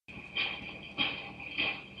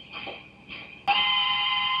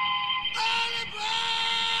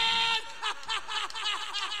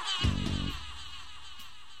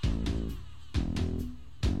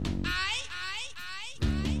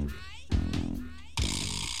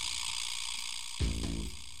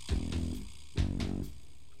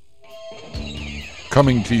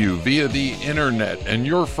Coming to you via the internet and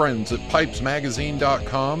your friends at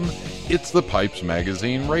PipesMagazine.com, it's the Pipes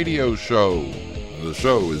Magazine Radio Show. The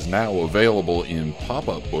show is now available in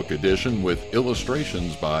pop-up book edition with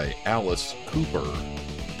illustrations by Alice Cooper.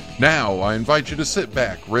 Now, I invite you to sit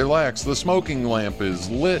back, relax, the smoking lamp is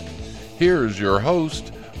lit. Here's your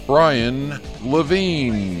host, Brian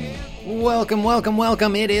Levine. Welcome, welcome,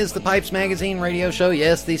 welcome. It is the Pipes Magazine Radio Show.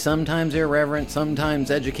 Yes, the sometimes irreverent, sometimes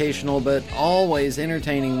educational, but always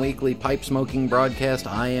entertaining weekly pipe smoking broadcast.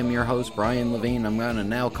 I am your host, Brian Levine. I'm going to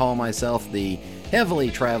now call myself the heavily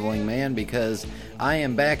traveling man because I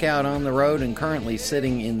am back out on the road and currently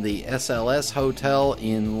sitting in the SLS Hotel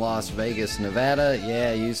in Las Vegas, Nevada. Yeah,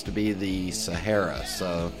 it used to be the Sahara,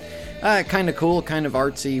 so kind of cool, kind of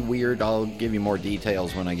artsy, weird. I'll give you more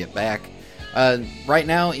details when I get back. Right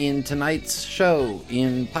now in tonight's show,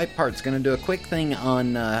 in Pipe Parts, going to do a quick thing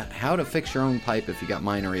on how to fix your own pipe if you got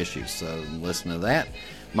minor issues, so listen to that.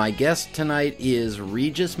 My guest tonight is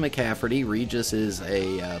Regis McCafferty. Regis is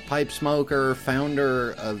a pipe smoker,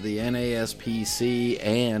 founder of the NASPC,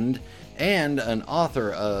 and an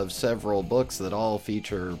author of several books that all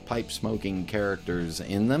feature pipe smoking characters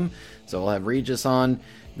in them. So we'll have Regis on.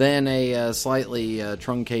 Then a slightly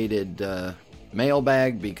truncated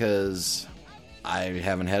mailbag because I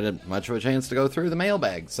haven't had much of a chance to go through the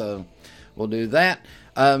mailbag, so we'll do that.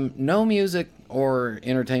 No music or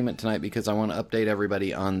entertainment tonight because I want to update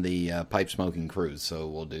everybody on the pipe smoking cruise, so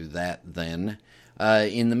we'll do that then.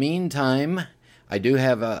 In the meantime, I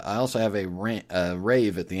also have a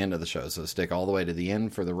rave at the end of the show, so stick all the way to the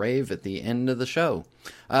end for the rave at the end of the show.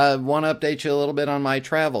 Want to update you a little bit on my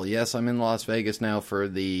travel. Yes, I'm in Las Vegas now for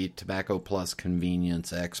the Tobacco Plus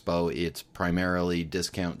Convenience Expo. It's primarily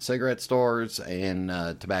discount cigarette stores and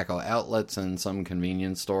tobacco outlets and some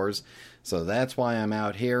convenience stores. So that's why I'm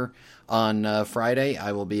out here. On Friday,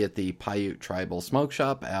 I will be at the Paiute Tribal Smoke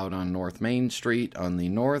Shop out on North Main Street on the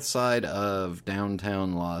north side of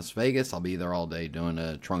downtown Las Vegas. I'll be there all day doing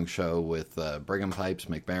a trunk show with Brigham Pipes,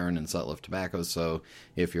 McBaron, and Sutliff Tobacco. So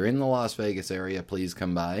if you're in the Las Vegas area, please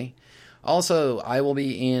come by. Also, I will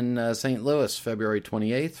be in St. Louis February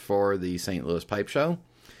 28th for the St. Louis Pipe Show.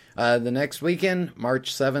 The next weekend,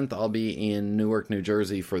 March 7th, I'll be in Newark, New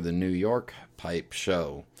Jersey for the New York Pipe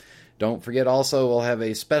Show. Don't forget also, we'll have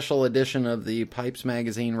a special edition of the Pipes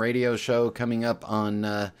Magazine Radio Show coming up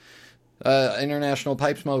on International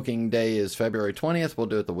Pipe Smoking Day is February 20th. We'll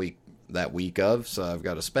do it that week of, so I've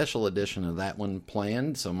got a special edition of that one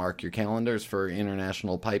planned, so mark your calendars for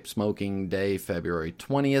International Pipe Smoking Day, February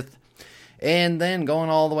 20th. And then going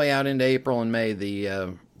all the way out into April and May,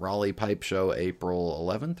 the Raleigh Pipe Show, April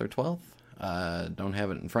 11th or 12th. Don't have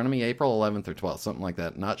it in front of me, April 11th or 12th, something like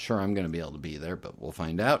that. Not sure I'm going to be able to be there, but we'll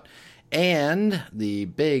find out. And the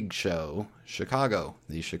big show, Chicago,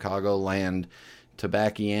 the Chicagoland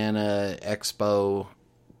Tobacciana Expo,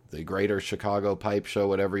 the Greater Chicago Pipe Show,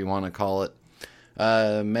 whatever you want to call it.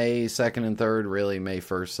 May 2nd and 3rd, really May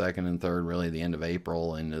 1st, 2nd and 3rd, really the end of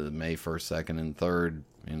April into the May 1st, 2nd and 3rd,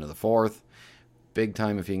 into the 4th. Big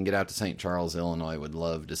time if you can get out to St. Charles, Illinois. Would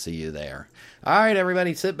love to see you there. All right,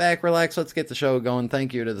 everybody, sit back, relax. Let's get the show going.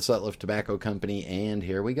 Thank you to the Sutliff Tobacco Company, and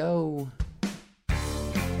here we go.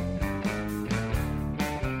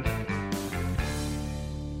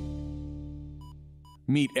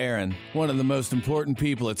 Meet Aaron, one of the most important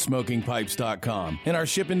people at SmokingPipes.com. In our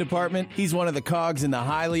shipping department, he's one of the cogs in the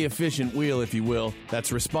highly efficient wheel, if you will,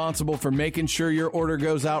 that's responsible for making sure your order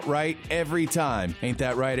goes out right every time. Ain't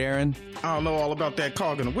that right, Aaron? I don't know all about that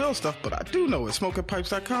cog and the wheel stuff, but I do know at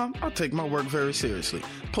SmokingPipes.com, I take my work very seriously.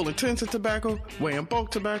 Pulling tins of tobacco, weighing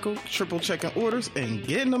bulk tobacco, triple checking orders, and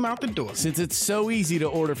getting them out the door. Since it's so easy to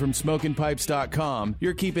order from SmokingPipes.com,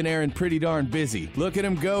 you're keeping Aaron pretty darn busy. Look at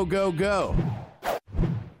him go, go, go.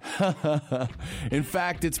 In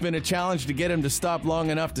fact, it's been a challenge to get him to stop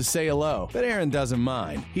long enough to say hello. But Aaron doesn't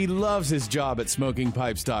mind. He loves his job at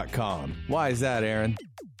SmokingPipes.com. Why is that, Aaron?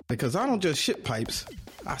 Because I don't just ship pipes,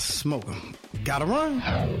 I smoke them. Gotta run.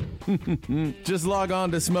 Just log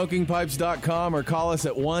on to SmokingPipes.com or call us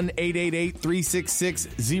at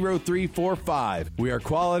 1-888-366-0345. We are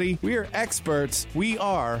quality. We are experts. We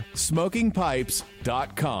are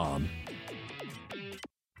SmokingPipes.com.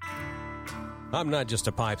 I'm not just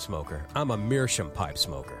a pipe smoker. I'm a Meerschaum pipe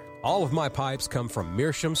smoker. All of my pipes come from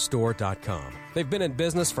MeerschaumStore.com. They've been in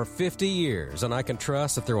business for 50 years, and I can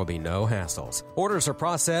trust that there will be no hassles. Orders are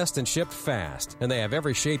processed and shipped fast, and they have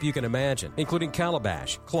every shape you can imagine, including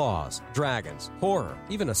calabash, claws, dragons, horror,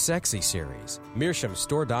 even a sexy series.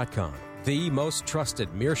 MeerschaumStore.com, the most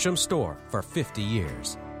trusted Meerschaum store for 50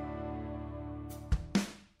 years.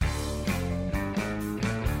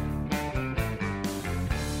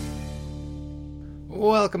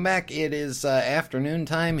 Welcome back. It is afternoon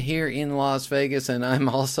time here in Las Vegas, and I'm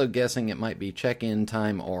also guessing it might be check-in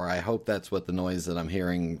time, or I hope that's what the noise that I'm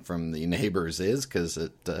hearing from the neighbors is, because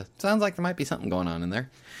it sounds like there might be something going on in there.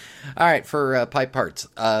 All right, for pipe parts.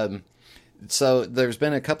 So there's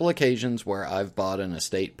been a couple occasions where I've bought an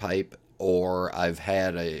estate pipe, or I've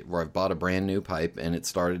bought a brand new pipe, and it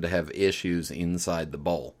started to have issues inside the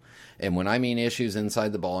bowl. And when I mean issues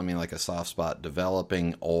inside the bowl, I mean like a soft spot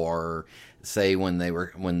developing, or say when they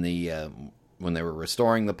were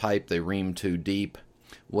restoring the pipe, they reamed too deep.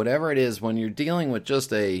 Whatever it is, when you're dealing with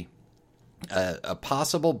just a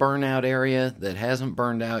possible burnout area that hasn't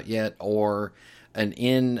burned out yet, or an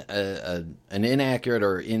inaccurate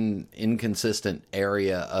or inconsistent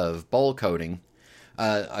area of bowl coating,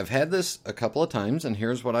 I've had this a couple of times, and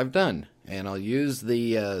here's what I've done. And I'll use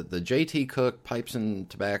the J.T. Cook Pipes and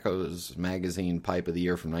Tobaccos magazine pipe of the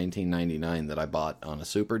year from 1999 that I bought on a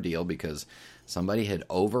super deal because somebody had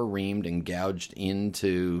over-reamed and gouged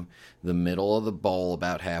into the middle of the bowl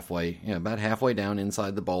about halfway down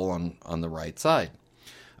inside the bowl on the right side.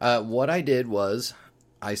 What I did was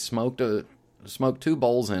I smoked 2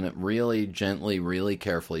 bowls in it really gently, really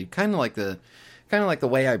carefully, kind of like the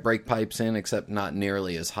way I break pipes in, except not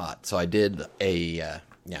nearly as hot. So I did a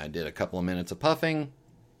couple of minutes of puffing,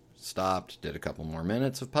 stopped, did a couple more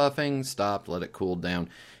minutes of puffing, stopped, let it cool down.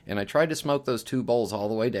 And I tried to smoke those 2 bowls all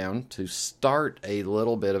the way down to start a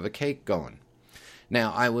little bit of a cake going.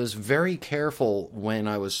 Now, I was very careful when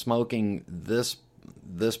I was smoking this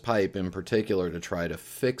pipe in particular to try to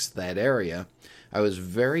fix that area. I was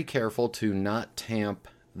very careful to not tamp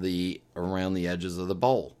around the edges of the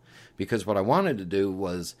bowl, because what I wanted to do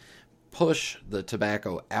was push the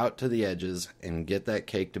tobacco out to the edges and get that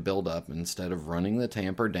cake to build up instead of running the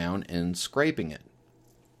tamper down and scraping it.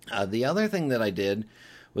 The other thing that I did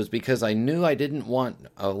was, because I knew I didn't want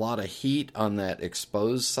a lot of heat on that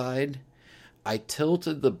exposed side, I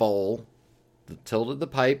tilted the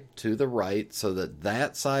pipe to the right so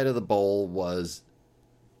that side of the bowl was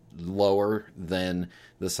lower than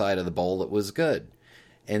the side of the bowl that was good.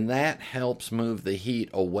 And that helps move the heat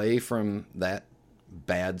away from that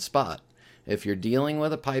bad spot. If you're dealing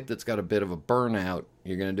with a pipe that's got a bit of a burnout,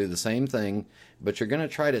 you're going to do the same thing, but you're going to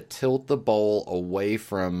try to tilt the bowl away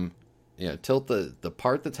from, tilt the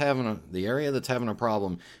part that's the area that's having a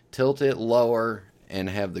problem, tilt it lower and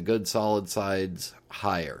have the good solid sides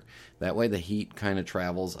higher. That way the heat kind of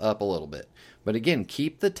travels up a little bit. But again,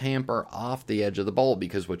 keep the tamper off the edge of the bowl,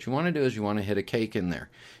 because what you want to do is you want to hit a cake in there.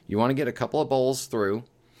 You want to get a couple of bowls through,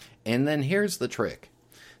 and then here's the trick.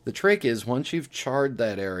 The trick is, once you've charred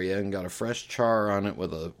that area and got a fresh char on it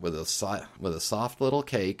with a soft little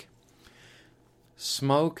cake,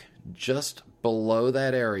 smoke just below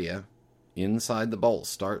that area inside the bowl.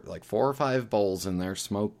 Start like 4 or 5 bowls in there,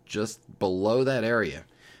 smoke just below that area.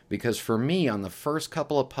 Because for me, on the first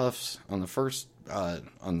couple of puffs,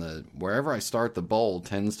 wherever I start the bowl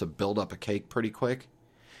tends to build up a cake pretty quick,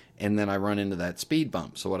 and then I run into that speed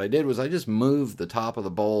bump. So what I did was I just moved the top of the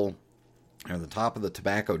bowl, or the top of the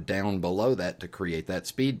tobacco, down below that to create that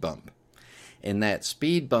speed bump. And that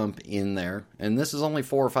speed bump in there, and this is only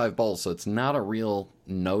 4 or 5 bowls, so it's not a real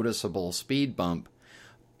noticeable speed bump,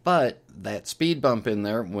 but that speed bump in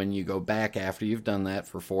there, when you go back after you've done that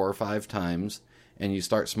for 4 or 5 times, and you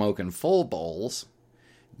start smoking full bowls,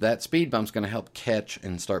 that speed bump's going to help catch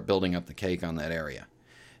and start building up the cake on that area.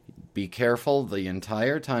 Be careful the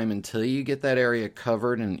entire time until you get that area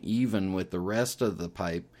covered and even with the rest of the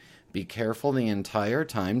pipe. Be careful the entire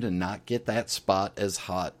time to not get that spot as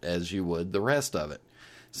hot as you would the rest of it.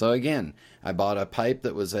 So again, I bought a pipe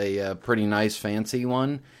that was a pretty nice fancy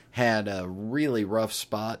one, had a really rough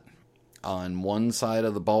spot on one side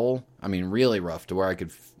of the bowl. I mean, really rough, to where I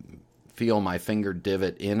could feel my finger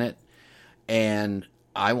divot in it. And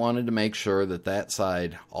I wanted to make sure that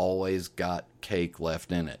side always got cake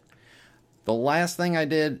left in it. The last thing I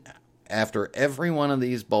did after every one of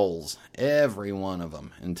these bowls, every one of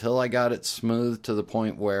them, until I got it smooth to the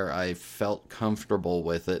point where I felt comfortable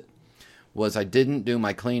with it, was I didn't do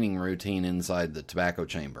my cleaning routine inside the tobacco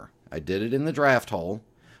chamber. I did it in the draft hole,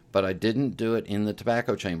 but I didn't do it in the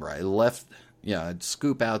tobacco chamber. I'd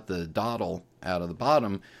scoop out the dottle out of the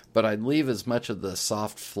bottom, but I'd leave as much of the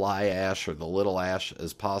soft fly ash or the little ash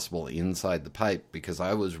as possible inside the pipe, because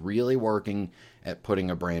I was really working at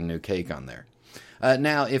putting a brand new cake on there.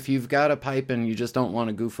 Now, if you've got a pipe and you just don't want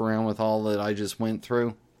to goof around with all that I just went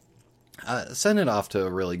through, send it off to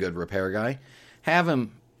a really good repair guy. Have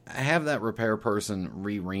that repair person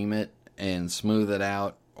re-ream it and smooth it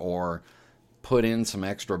out, or put in some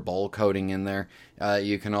extra bowl coating in there.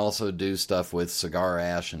 You can also do stuff with cigar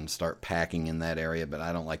ash and start packing in that area, but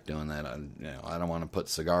I don't like doing that. I don't want to put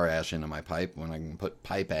cigar ash into my pipe when I can put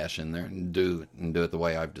pipe ash in there and do it the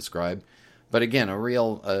way I've described. But again, a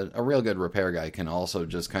real good repair guy can also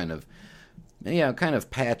just kind of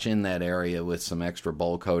patch in that area with some extra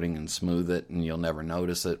bowl coating and smooth it, and you'll never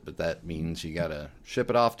notice it, but that means you gotta ship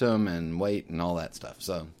it off to them and wait and all that stuff.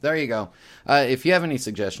 So there you go. If you have any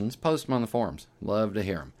suggestions, post them on the forums. Love to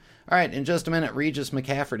hear them. All right, in just a minute, Regis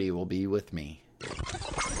McCafferty will be with me.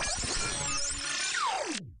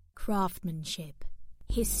 Craftsmanship,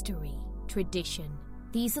 history, tradition.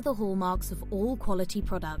 These are the hallmarks of all quality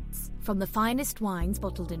products, from the finest wines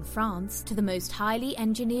bottled in France to the most highly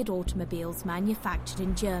engineered automobiles manufactured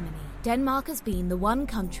in Germany. Denmark has been the one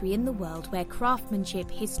country in the world where craftsmanship,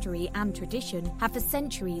 history and tradition have for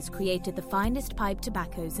centuries created the finest pipe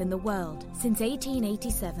tobaccos in the world. Since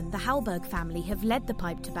 1887, the Hallberg family have led the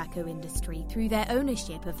pipe tobacco industry through their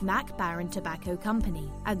ownership of Mac Baren Tobacco Company,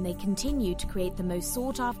 and they continue to create the most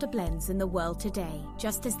sought-after blends in the world today,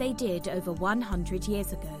 just as they did over 100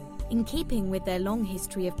 years ago. In keeping with their long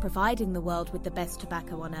history of providing the world with the best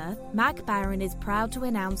tobacco on earth, Mac Baren is proud to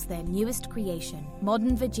announce their newest creation,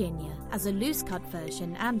 Modern Virginia, as a loose-cut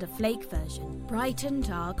version and a flake version. Bright and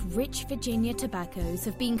dark, rich Virginia tobaccos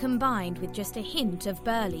have been combined with just a hint of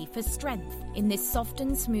burley for strength in this soft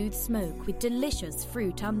and smooth smoke with delicious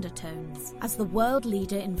fruit undertones. As the world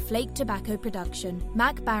leader in flake tobacco production,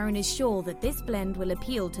 Mac Baren is sure that this blend will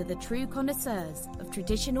appeal to the true connoisseurs of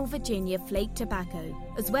traditional Virginia flake tobacco,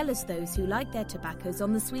 as well as those who like their tobaccos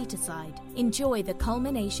on the sweeter side. Enjoy the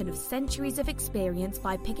culmination of centuries of experience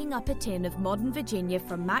by picking up a tin of Modern Virginia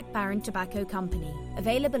from Mac Baren Tobacco Company.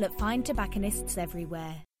 Available at fine tobacconists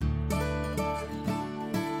everywhere.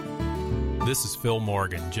 This is Phil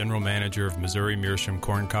Morgan, General Manager of Missouri Meerschaum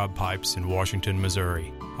Corncob Pipes in Washington,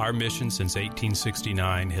 Missouri. Our mission since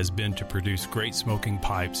 1869 has been to produce great smoking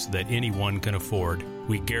pipes that anyone can afford.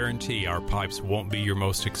 We guarantee our pipes won't be your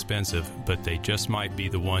most expensive, but they just might be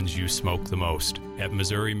the ones you smoke the most. At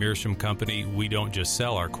Missouri Meerschaum Company, we don't just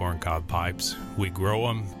sell our corncob pipes. We grow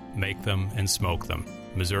them, make them, and smoke them.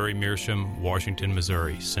 Missouri Meerschaum, Washington,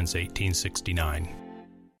 Missouri, since 1869.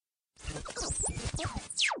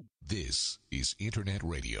 This is Internet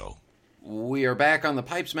Radio. We are back on the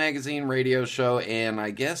Pipes Magazine radio show, and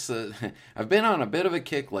I guess I've been on a bit of a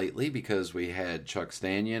kick lately because we had Chuck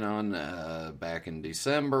Stanion on back in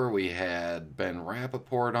December. We had Ben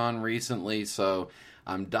Rappaport on recently, so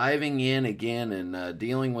I'm diving in again and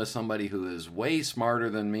dealing with somebody who is way smarter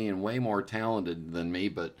than me and way more talented than me,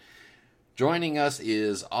 but joining us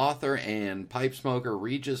is author and pipe smoker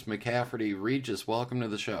Regis McCafferty. Regis, welcome to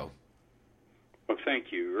the show. Well,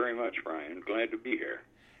 thank you very much, Brian. Glad to be here.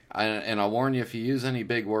 And I'll warn you, if you use any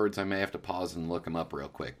big words, I may have to pause and look them up real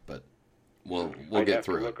quick, but we'll get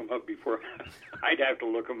through it. I'd have to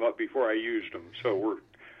look them up before I used them, so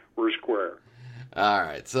we're square. All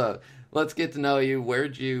right, so let's get to know you.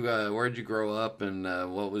 Where'd you grow up, and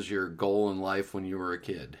what was your goal in life when you were a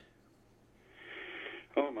kid?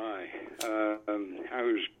 Oh my! I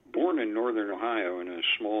was born in northern Ohio in a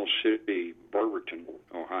small city, Barberton,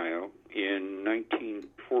 Ohio, in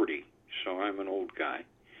 1940. So I'm an old guy.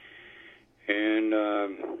 And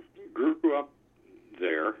grew up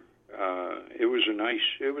there. It was a nice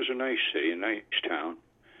city, a nice town,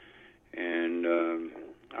 and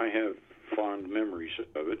I have fond memories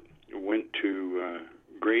of it. Went to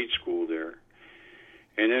grade school there,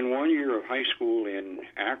 and then 1 year of high school in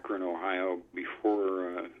Akron, Ohio,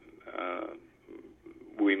 before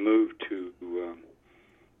we moved to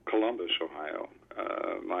Columbus, Ohio.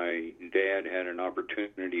 My dad had an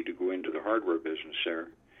opportunity to go into the hardware business there.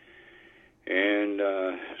 And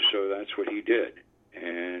so that's what he did.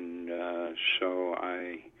 And so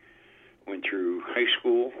I went through high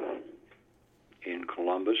school in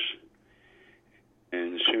Columbus,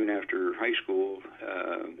 and soon after high school,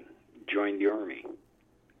 joined the Army.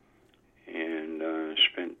 And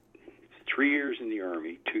spent 3 years in the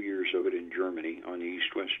Army, 2 years of it in Germany on the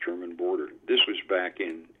East-West German border. This was back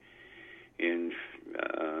in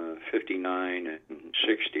 59 and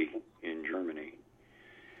 60 in Germany.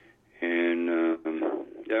 And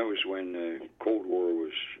that was when the Cold War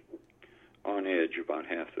was on edge about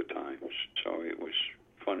half the time, so it was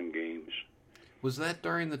fun and games. Was that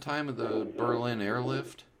during the time of the Berlin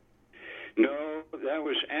airlift? No, that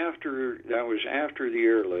was after the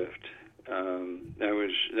airlift. That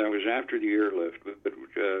was after the airlift. But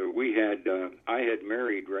I had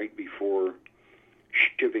married right before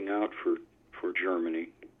shipping out for Germany,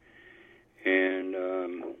 and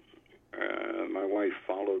my wife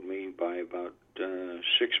followed me by about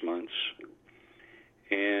 6 months,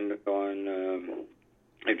 And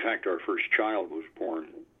in fact, our first child was born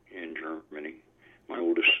in Germany, my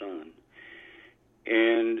oldest son.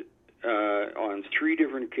 And on 3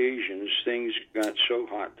 different occasions, things got so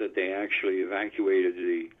hot that they actually evacuated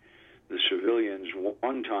the civilians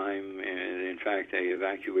one time, and in fact, they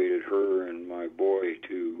evacuated her and my boy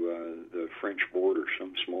to the French border,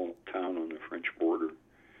 some small town on the French border.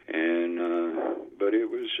 And but it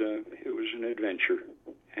was an adventure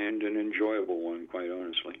and an enjoyable one, quite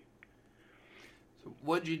honestly. So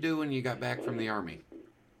what'd you do when you got back from the Army?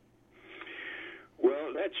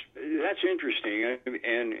 Well, that's interesting,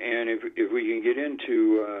 and if we can get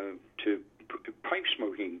into to pipe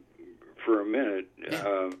smoking for a minute.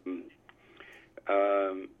 Yeah.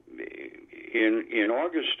 In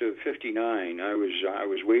August of '59, I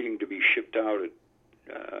was waiting to be shipped out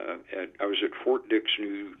I was at Fort Dix,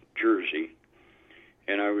 New Jersey,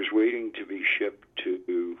 and I was waiting to be shipped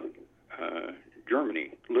to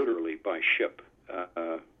Germany, literally by ship,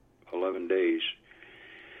 11 days.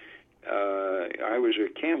 I was a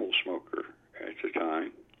Camel smoker at the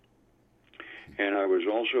time, and I was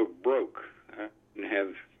also broke. I didn't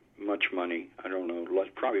have much money. I don't know,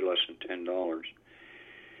 probably less than $10.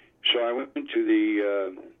 So I went to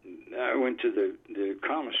the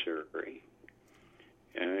commissary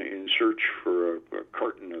in search for a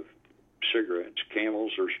carton of cigarettes,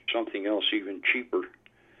 Camels, or something else even cheaper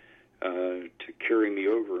to carry me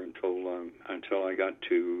over until I got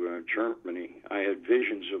to Germany. I had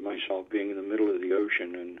visions of myself being in the middle of the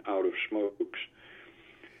ocean and out of smokes.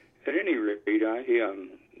 At any rate,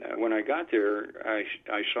 when I got there, I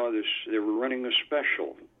saw this. They were running a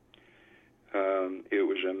special. It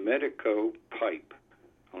was a Medico pipe.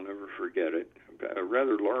 I'll never forget it. A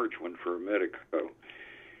rather large one for a Medico,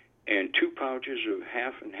 and 2 pouches of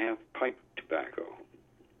half and half pipe tobacco.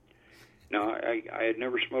 Now, I had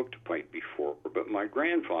never smoked a pipe before, but my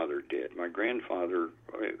grandfather did. My grandfather,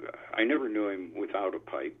 I never knew him without a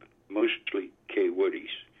pipe, mostly K. Woodies.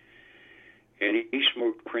 And he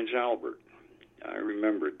smoked Prince Albert. I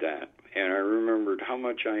remembered that. And I remembered how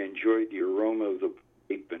much I enjoyed the aroma of the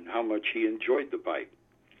pipe and how much he enjoyed the pipe.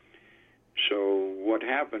 So what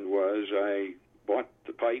happened was I bought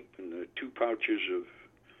the pipe and the 2 pouches of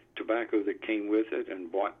tobacco that came with it and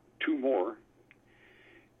bought 2 more.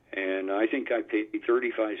 And I think I paid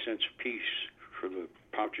 35 cents a piece for the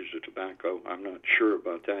pouches of tobacco. I'm not sure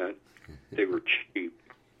about that. They were cheap.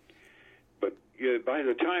 But by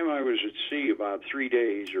the time I was at sea, about 3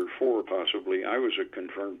 days or 4 possibly, I was a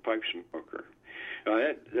confirmed pipe smoker.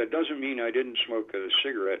 That doesn't mean I didn't smoke a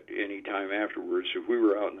cigarette any time afterwards. If we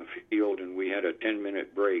were out in the field and we had a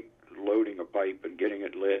 10-minute break, loading a pipe and getting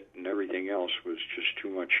it lit and everything else was just too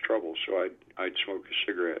much trouble, so I'd smoke a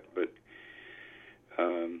cigarette. But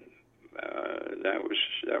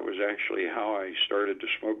that was actually how I started to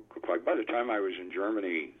smoke a pipe. By the time I was in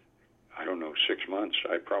Germany, I don't know, 6 months,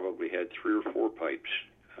 I probably had 3 or 4 pipes,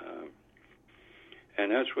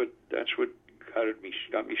 and that's what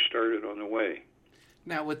got me started on the way.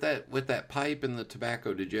 Now, with that pipe and the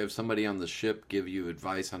tobacco, did you have somebody on the ship give you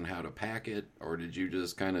advice on how to pack it, or did you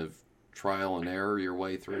just kind of trial and error your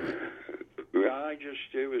way through it?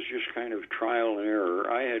 It was just kind of trial and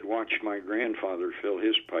error. I had watched my grandfather fill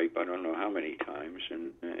his pipe, I don't know how many times,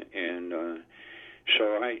 and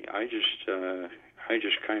so I just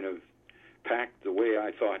kind of packed the way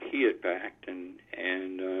I thought he had packed, and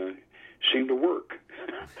seemed to work.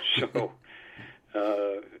 So.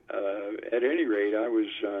 At any rate, I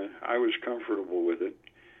was comfortable with it.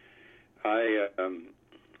 I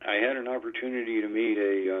had an opportunity to meet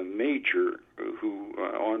a major who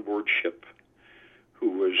on board ship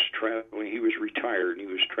who was traveling. He was retired, and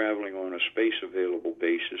he was traveling on a space available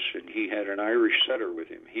basis, and he had an Irish setter with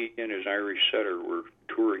him. He and his Irish setter were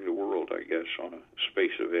touring the world, I guess, on a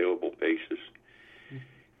space available basis.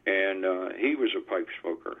 And he was a pipe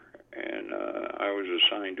smoker. And I was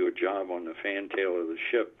assigned to a job on the fantail of the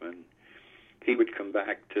ship, and he would come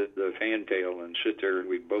back to the fantail and sit there, and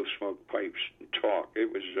we'd both smoke pipes and talk.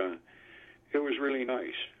 It was really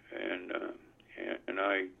nice, and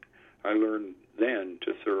I learned then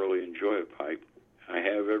to thoroughly enjoy a pipe. I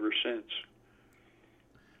have ever since.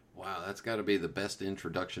 Wow, that's got to be the best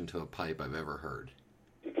introduction to a pipe I've ever heard.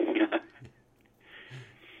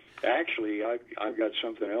 Actually, I've got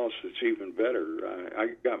something else that's even better. I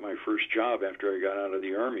got my first job after I got out of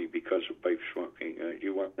the Army because of pipe smoking. Do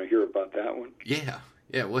you want to hear about that one? Yeah.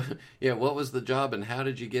 What was the job, and how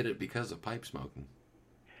did you get it because of pipe smoking?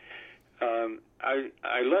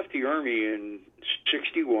 I left the Army in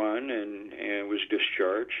 '61 and was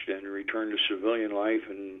discharged and returned to civilian life,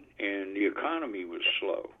 and the economy was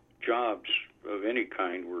slow. Jobs of any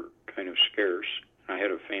kind were kind of scarce. I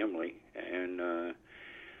had a family, and a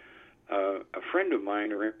friend of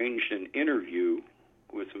mine arranged an interview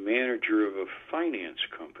with the manager of a finance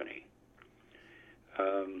company.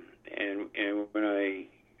 And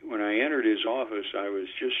when I entered his office, I was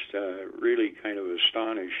just really kind of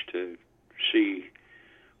astonished to see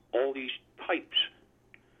all these pipes.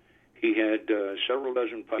 He had several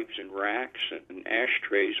dozen pipes in racks and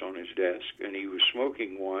ashtrays on his desk, and he was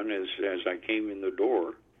smoking one as I came in the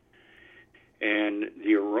door. And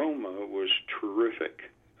the aroma was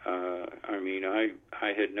terrific. I mean, I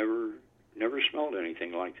had never smelled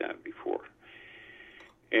anything like that before.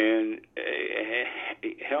 And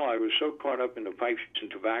hell, I was so caught up in the pipes and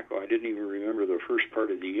tobacco, I didn't even remember the first part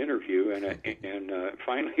of the interview. And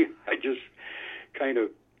finally, I just kind of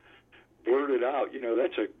blurted out,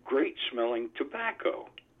 that's a great smelling tobacco.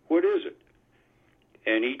 What is it?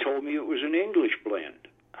 And he told me it was an English blend.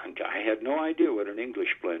 I had no idea what an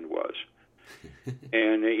English blend was.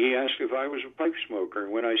 And he asked if I was a pipe smoker.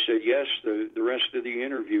 And when I said yes, the rest of the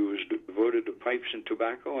interview was devoted to pipes and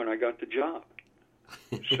tobacco, and I got the job.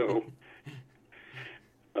 So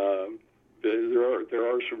there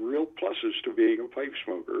are some real pluses to being a pipe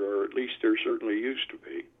smoker, or at least there certainly used to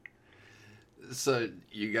be. So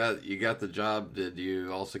you got the job. Did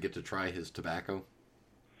you also get to try his tobacco?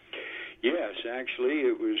 Yes, actually,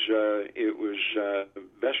 it was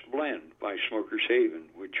Best Blend by Smokers Haven,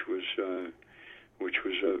 which was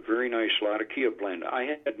a very nice Latakia blend.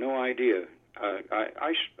 I had no idea.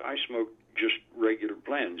 I smoked just regular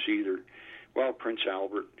blends, either Prince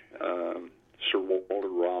Albert, Sir Walter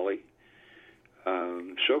Raleigh,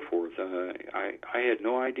 so forth. I had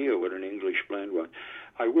no idea what an English blend was.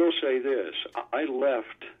 I will say this: I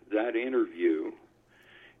left that interview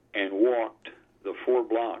and walked the 4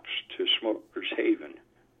 blocks to Smokers Haven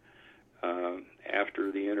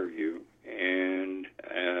after the interview, and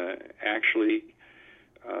actually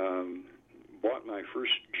bought my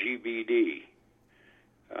first GBD.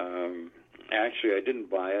 Actually, I didn't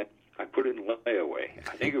buy it. I put it in layaway.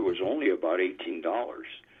 I think it was only about $18.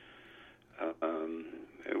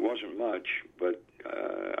 It wasn't much, but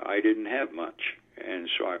I didn't have much, and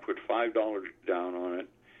so I put $5 down on it,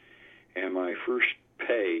 and my first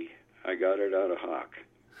pay, I got it out of hock,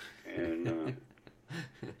 and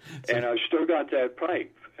and I've still got that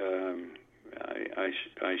pipe.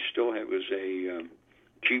 I still have, it was a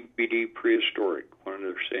GBD prehistoric, one of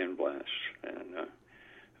their sandblasts, and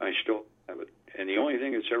I still have it. And the only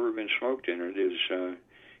thing that's ever been smoked in it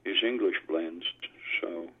is English blends.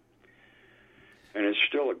 So, and it's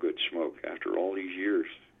still a good smoke after all these years.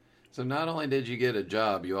 So not only did you get a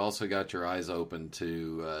job, you also got your eyes open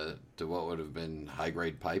to what would have been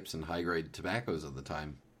high-grade pipes and high-grade tobaccos at the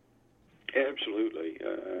time. Absolutely.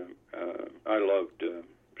 I loved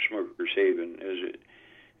Smokers Haven.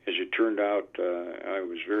 As it turned out, I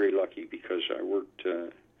was very lucky because I worked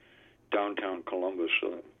downtown Columbus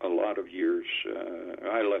a lot of years.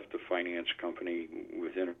 I left the finance company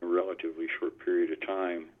within a relatively short period of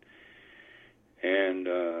time. And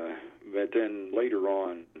but then later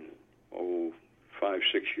on, 5-6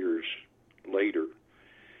 years later,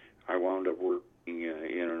 I wound up working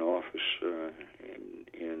in an office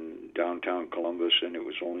in downtown Columbus, and it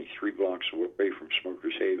was only 3 blocks away from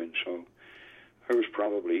Smokers Haven. So I was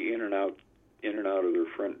probably in and out of their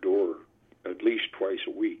front door at least twice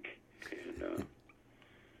a week, and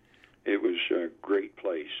it was a great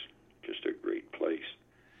place, just a great place.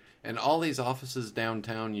 And all these offices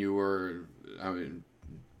downtown, you were,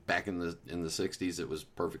 back in the 60s, it was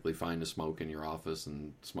perfectly fine to smoke in your office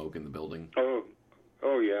and smoke in the building.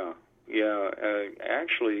 Oh yeah.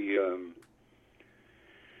 Actually,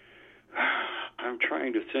 I'm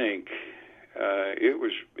trying to think. It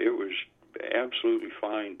was absolutely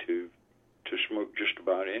fine to smoke just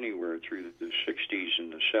about anywhere through the 60s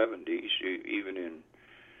and the 70s, even in,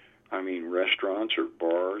 restaurants or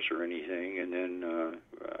bars or anything. And then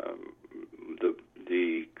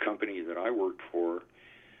the company that I worked for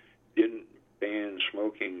didn't ban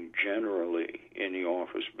smoking generally in the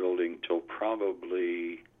office building till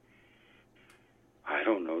probably,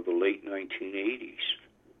 the late 1980s.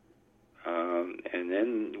 And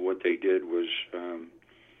then what they did was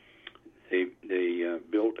they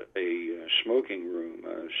built a smoking room,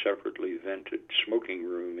 a separately vented smoking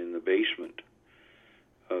room in the basement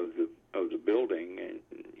of the building, and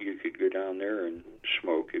you could go down there and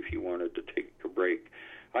smoke if you wanted to take a break.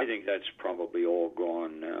 I think that's probably all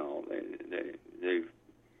gone now.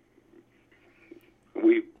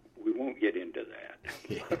 We won't get into that.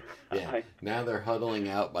 Yeah. Now they're huddling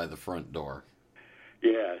out by the front door.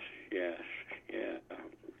 Yes.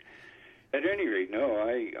 At any rate, no,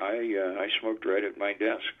 I smoked right at my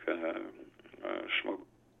desk,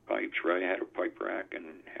 I had a pipe rack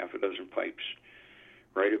and half a dozen pipes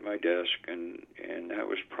right at my desk, and that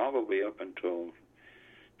was probably up until,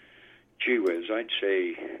 gee whiz, I'd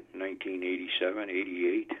say 1987,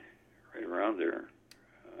 88, right around there.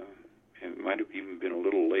 It might have even been a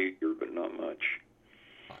little later, but not much.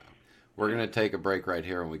 We're going to take a break right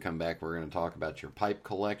here. When we come back, we're going to talk about your pipe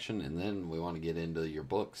collection, and then we want to get into your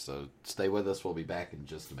books. So stay with us. We'll be back in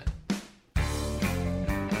just a minute.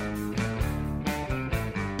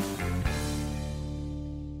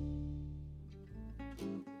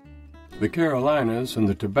 The Carolinas and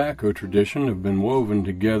the tobacco tradition have been woven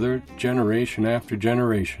together generation after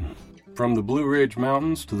generation. From the Blue Ridge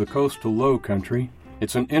Mountains to the coastal low country,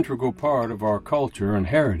 it's an integral part of our culture and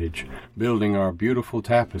heritage, building our beautiful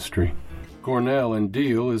tapestry. Cornell and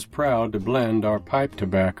Deal is proud to blend our pipe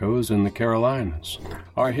tobaccos in the Carolinas.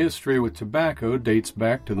 Our history with tobacco dates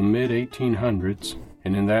back to the mid-1800s,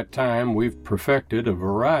 and in that time we've perfected a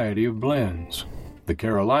variety of blends. The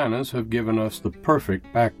Carolinas have given us the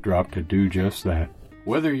perfect backdrop to do just that.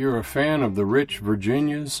 Whether you're a fan of the rich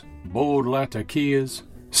Virginias, bold Latakias,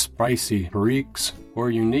 spicy Periques, or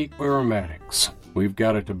unique aromatics, we've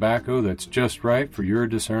got a tobacco that's just right for your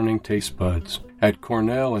discerning taste buds. At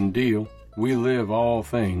Cornell and Deal, we live all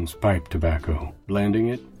things pipe tobacco, blending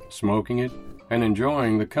it, smoking it, and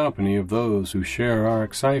enjoying the company of those who share our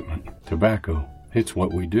excitement. Tobacco, it's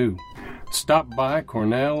what we do. Stop by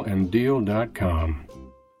CornellandDeal.com.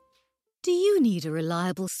 Do you need a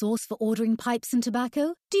reliable source for ordering pipes and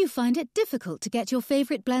tobacco? Do you find it difficult to get your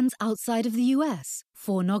favorite blends outside of the US?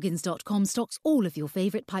 4noggins.com stocks all of your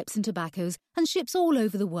favorite pipes and tobaccos and ships all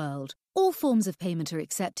over the world. All forms of payment are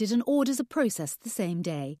accepted and orders are processed the same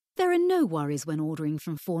day. There are no worries when ordering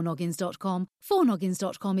from 4noggins.com.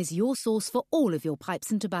 4noggins.com is your source for all of your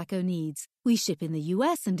pipes and tobacco needs. We ship in the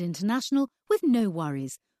US and international with no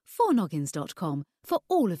worries. 4noggins.com for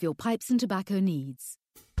all of your pipes and tobacco needs.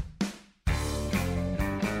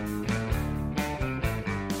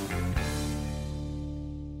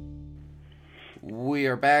 We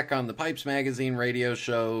are back on the Pipes Magazine radio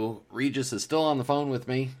show. Regis is still on the phone with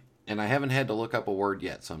me, and I haven't had to look up a word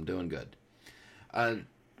yet, so I'm doing good. So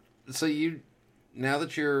now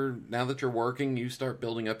that you're working, you start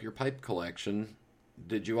building up your pipe collection.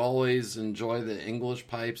 Did you always enjoy the English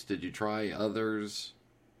pipes? Did you try others?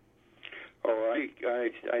 Oh, I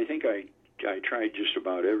think I tried just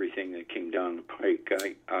about everything that came down the pike.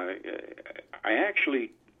 I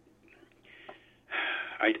actually.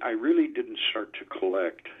 I really didn't start to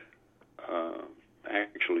collect,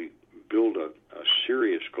 actually build a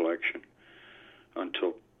serious collection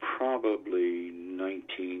until probably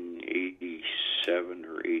 1987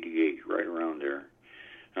 or 88, right around there.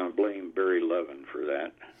 I blame Barry Levin for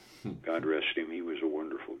that. God rest him, he was a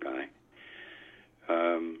wonderful guy.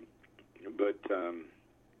 But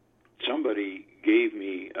somebody gave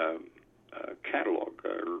me a catalog,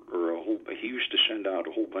 or a whole. He used to send out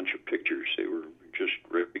a whole bunch of pictures. They were just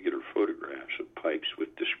regular photographs of pipes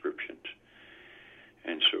with descriptions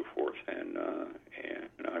and so forth. And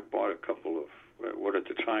I bought a couple of what at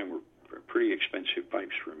the time were pretty expensive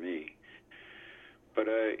pipes for me. But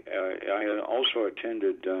I also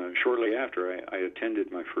attended shortly after. I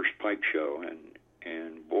attended my first pipe show,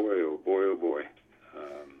 and boy, oh boy, oh boy.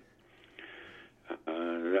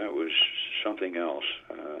 That was something else.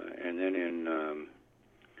 And then in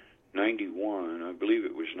 91, I believe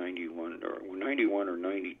it was 91 or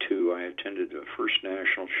 92, I attended the first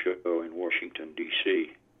national show in Washington,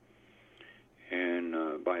 D.C.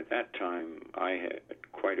 And by that time, I had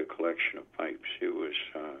quite a collection of pipes. It was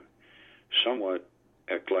somewhat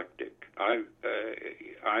eclectic. I've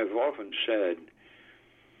often said,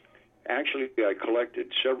 actually, I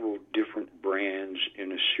collected several different brands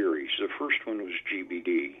in a series. The first one was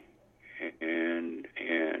GBD, and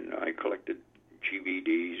I collected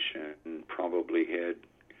GBDs and probably had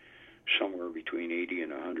somewhere between 80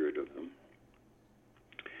 and 100 of them.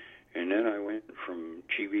 And then I went from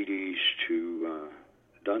GBDs to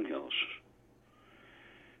Dunhills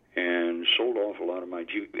and sold off a lot of my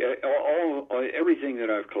everything that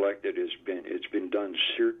I've collected it's been done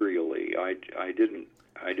serially. I didn't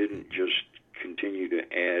just continue to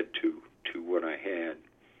add to what I had.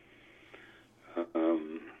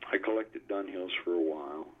 I collected Dunhills for a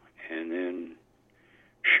while, and then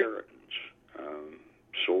Sheratons.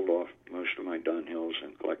 Sold off most of my Dunhills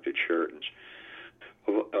and collected Sheratons.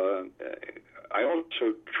 I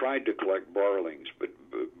also tried to collect Barlings, but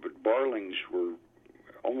Barlings were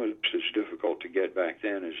almost as difficult to get back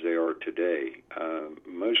then as they are today,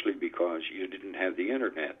 mostly because you didn't have the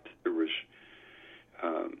internet. There was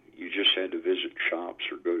you just had to visit shops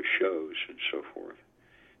or go to shows and so forth.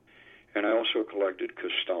 And I also collected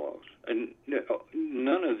Costellos. And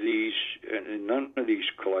none of these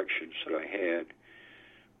collections that I had,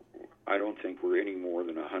 I don't think were any more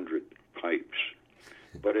than 100 pipes.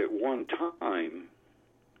 But at one time,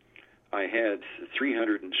 I had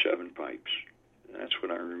 307 pipes. That's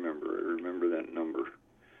what I remember. I remember that number.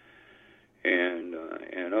 And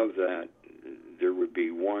of that, there would be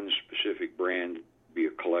one specific brand be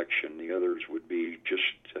a collection. The others would be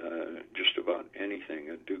just about anything,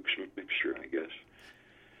 a Duke's mixture, I guess.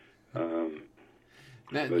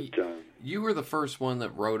 You were the first one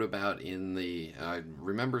that wrote about I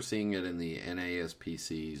remember seeing it in the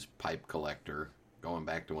NASPC's pipe collector, going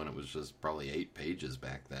back to when it was just probably 8 pages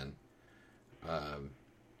back then,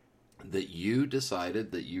 that you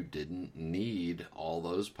decided that you didn't need all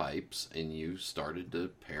those pipes, and you started to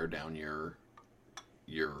pare down your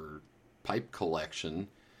pipe collection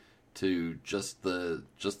to just the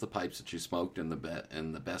pipes that you smoked and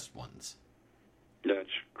the best ones. That's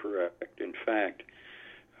correct. In fact,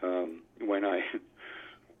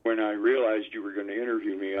 when I realized you were going to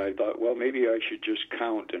interview me, I thought, well, maybe I should just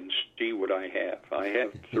count and see what I have. I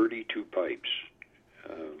have 32 pipes.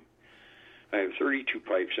 I have 32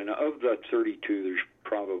 pipes, and of that 32, there's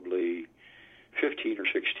probably 15 or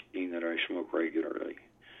 16 that I smoke regularly.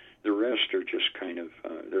 The rest are just kind of,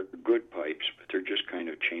 they're good pipes, but they're just kind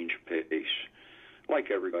of change of pace.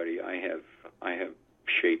 Like everybody, I have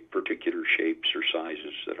particular shapes or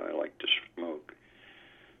sizes that I like to smoke.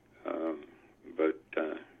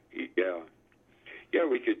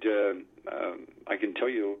 We could, I can tell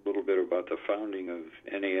you a little bit about the founding of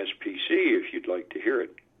NASPC if you'd like to hear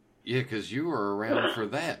it. Yeah, because you were around for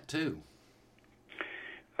that, too.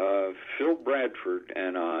 Phil Bradford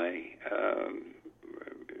and I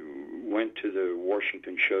went to the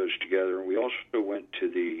Washington shows together, and we also went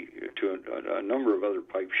to a number of other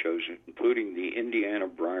pipe shows, including the Indiana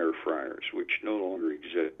Briar Friars, which no longer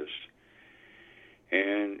exist.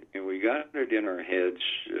 And we got it in our heads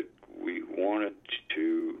that we wanted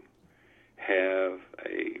to have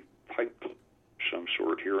a pipe of some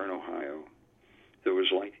sort here in Ohio that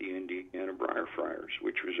was like the Indiana Briar Friars,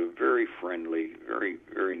 which was a very friendly, very,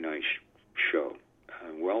 very nice show,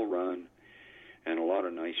 well run, and a lot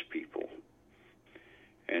of nice people.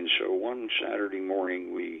 And so one Saturday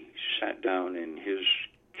morning, we sat down in his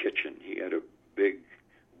kitchen. He had a big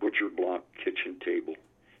butcher block kitchen table.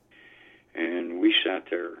 And we sat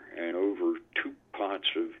there, and over 2 pots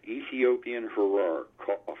of Ethiopian Harar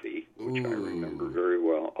coffee, which I remember very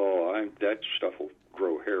well. That stuff will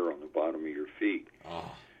grow hair on the bottom of your feet.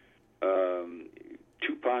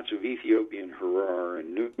 2 pots of Ethiopian Harar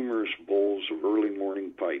and numerous bowls of early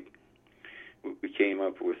morning pipe. We came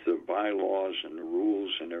up with the bylaws and the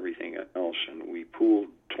rules and everything else, and we pooled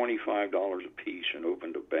 $25 a piece and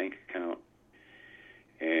opened a bank account.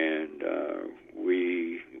 And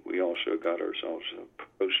we also got ourselves a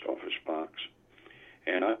post office box.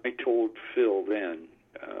 And I told Phil then,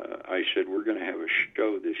 I said, we're going to have a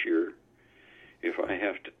show this year if I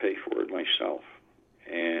have to pay for it myself.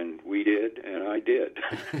 And we did, and I did.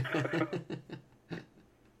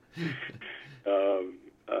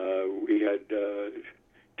 We had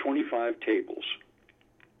 25 tables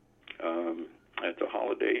at the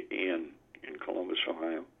Holiday Inn in Columbus,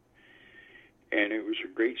 Ohio. And it was a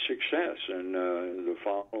great success. And the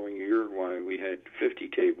following year, we had 50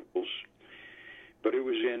 tables. But it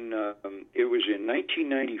was in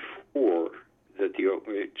 1994 that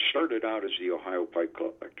it started out as the Ohio Pipe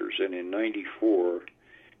Collectors, and in '94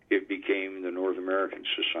 it became the North American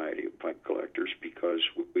Society of Pipe Collectors, because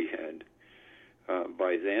we had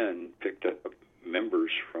by then picked up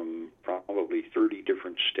members from probably 30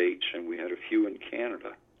 different states, and we had a few in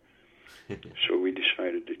Canada. So we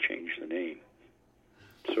decided to change the name.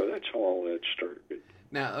 So that's how all that started.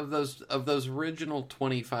 Now, of those original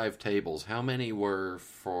 25 tables, how many were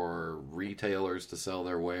for retailers to sell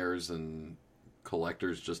their wares and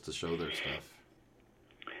collectors just to show their stuff?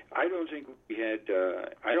 I don't think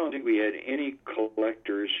we had any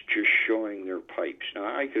collectors just showing their pipes. Now,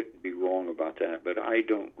 I could be wrong about that, but I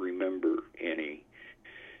don't remember any.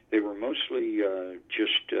 They were mostly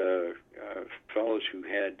just fellows who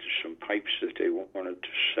had some pipes that they wanted to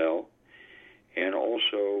sell, and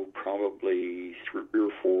also probably 3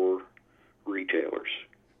 or 4 retailers.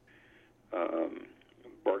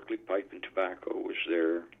 Barclay Pipe and Tobacco was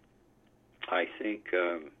there. I think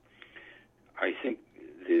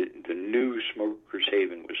the new Smokers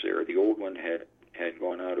Haven was there. The old one had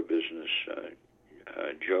gone out of business.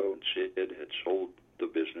 Joe and Sid had sold the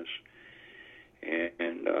business,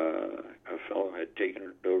 and a fellow had taken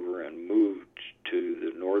it over and moved to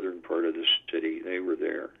the northern part of the city. They were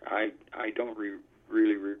there. I don't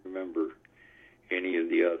really remember any of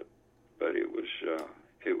the other, but it was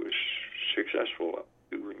successful. I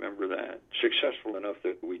do remember that. Successful enough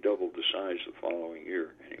that we doubled the size the following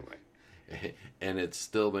year, anyway. And it's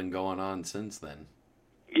still been going on since then.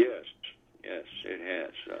 Yes, it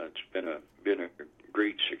has. It's been a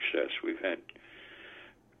great success. We've had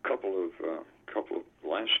a couple of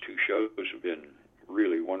last two shows have been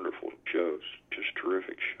really wonderful shows, just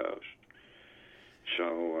terrific shows.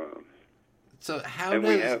 So how and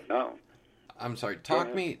does, we have now. I'm sorry.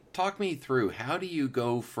 Talk me through. How do you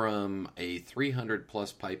go from a 300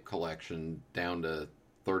 plus pipe collection down to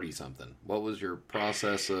 30 something? What was your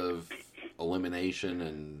process of elimination,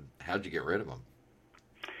 and how'd you get rid of them?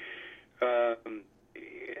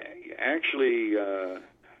 Actually,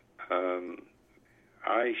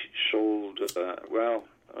 I sold. Well,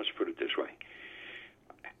 let's put it this way.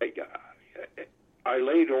 I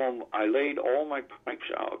laid all my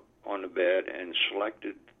pipes out on the bed and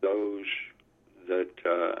selected those that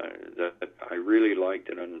I really liked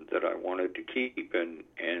and that I wanted to keep, and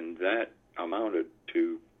that amounted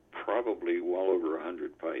to probably well over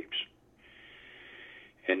 100 pipes.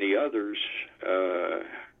 And the others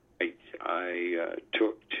I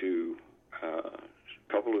took to a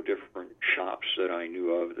couple of different shops that I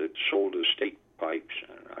knew of that sold estate pipes,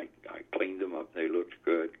 and I cleaned them up. They looked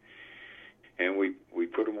good. And we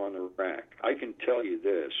put them on the rack. I can tell you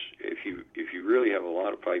this: if you really have a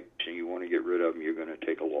lot of pipes and you want to get rid of them, you're going to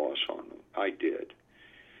take a loss on them. I did.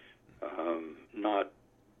 Not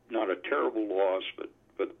a terrible loss, but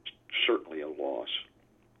certainly a loss.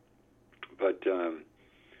 But I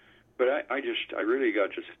really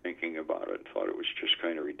got to thinking about it and thought it was just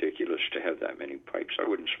kind of ridiculous to have that many pipes. I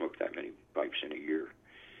wouldn't smoke that many pipes in a year.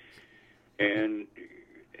 And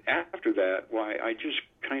after that, I just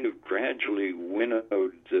kind of gradually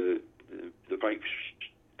winnowed the pipes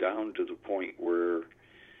down to the point where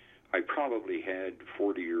I probably had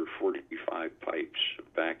 40 or 45 pipes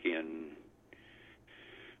back in,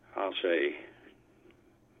 I'll say,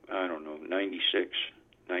 I don't know, 96,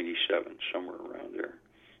 97, somewhere around there.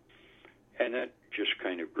 And that just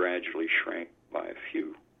kind of gradually shrank by a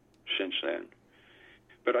few since then.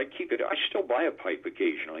 But I keep it. I still buy a pipe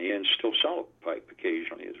occasionally and still sell a pipe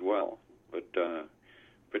occasionally as well. But the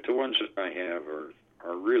ones that I have are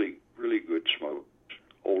really, really good smokes,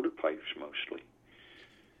 older pipes mostly.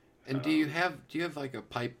 And do you have like a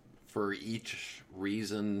pipe for each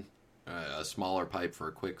reason? A smaller pipe for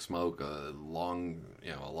a quick smoke, a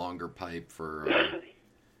longer pipe for.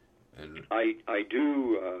 I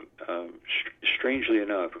do. Strangely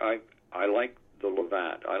enough, I like the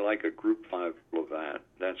Lavat. I like a Group 5 Lavat.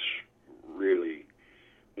 That's really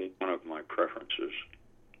one of my preferences.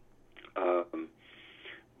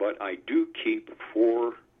 But I do keep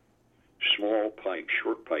 4 small pipes,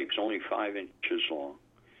 short pipes, only 5 inches long,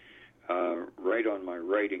 right on my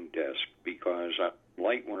writing desk, because I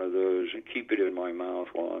light one of those and keep it in my mouth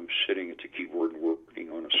while I'm sitting at the keyboard and working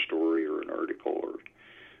on a story or an article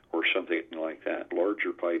or something like that.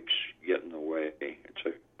 Larger pipes get in the way. It's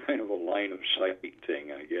a kind of a line of sight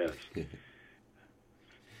thing, I guess.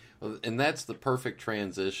 Well, and that's the perfect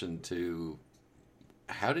transition to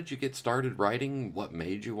how did you get started writing? What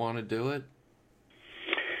made you want to do it?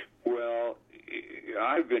 Well,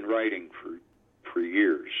 I've been writing for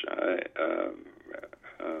years.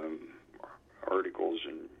 Articles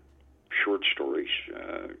and short stories,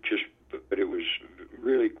 but it was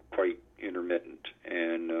really quite intermittent,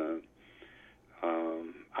 and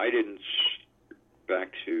I didn't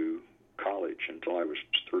back to college until I was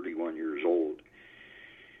 31 years old,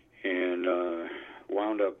 and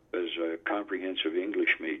wound up as a comprehensive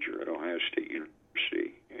English major at Ohio State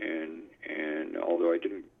University, and although I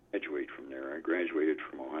didn't graduate from there, I graduated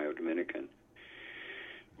from Ohio Dominican,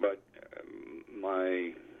 but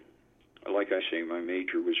like I say, my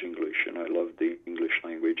major was English, and I loved the English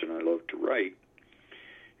language, and I loved to write.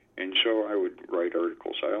 And so I would write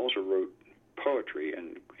articles. I also wrote poetry,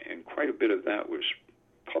 and quite a bit of that was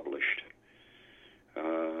published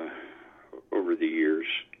over the years.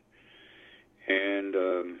 And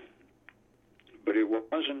but it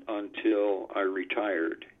wasn't until I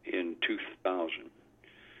retired in 2000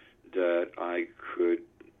 that I could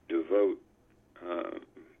devote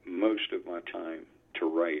most of my time to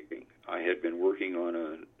writing. I had been working on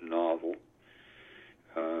a novel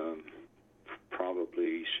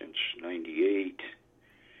probably since 98,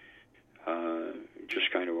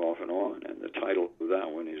 just kind of off and on, and the title of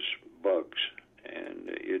that one is Bugs, and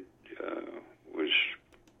it was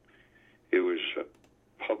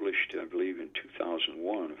published, I believe, in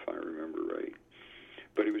 2001, if I remember right.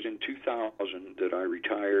 But it was in 2000 that I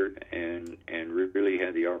retired and really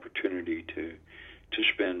had the opportunity to to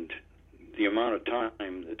spend the amount of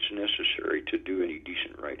time that's necessary to do any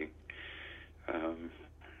decent writing.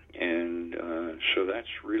 So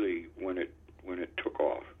that's really when it took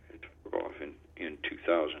off. It took off in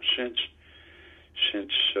 2000.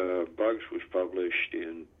 Since Bugs was published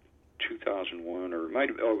in 2001, or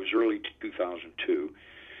it was early 2002.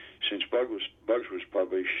 Since Bugs was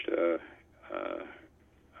published,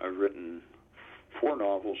 I've written 4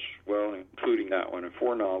 novels, well, including that one, and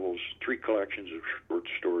 4 novels, 3 collections of short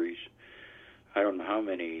stories. I don't know how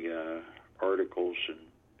many articles and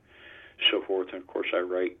so forth. And of course, I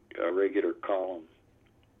write a regular column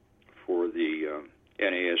for the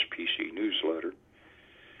NASPC newsletter,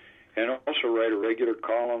 and also write a regular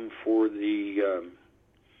column for the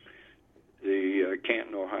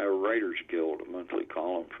Canton, Ohio Writers Guild, a monthly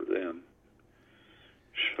column for them.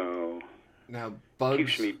 So now Bugs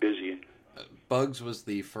keeps me busy. Bugs was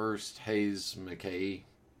the first Hayes McKay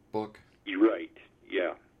book. You're right.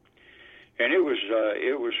 Yeah, and it was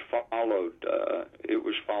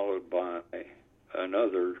followed by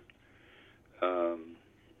another.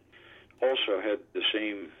 Also had the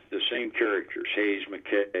same characters, Hayes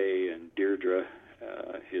McKay and Deirdre,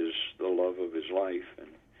 the love of his life,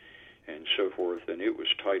 and so forth. And it was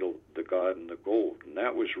titled "The God and the Gold," and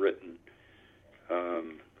that was written.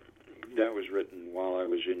 While I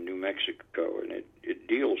was in New Mexico, and it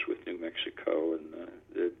deals with New Mexico and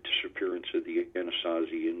the disappearance of the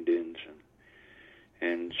Anasazi Indians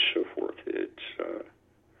and so forth.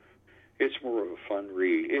 It's more of a fun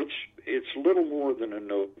read. It's little more than a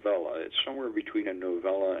novella. It's somewhere between a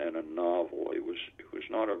novella and a novel. It was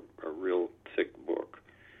not a real thick book,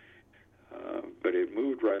 but it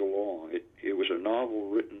moved right along. It was a novel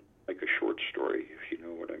written like a short story, if you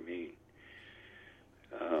know what I mean.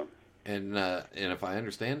 And if I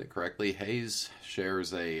understand it correctly, Hayes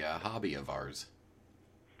shares a hobby of ours.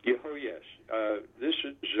 Yeah, oh yes. This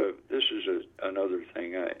is another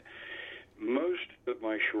thing. Most of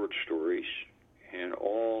my short stories and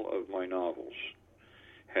all of my novels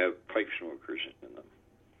have pipe smokers in them.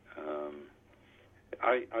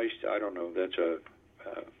 I don't know. That's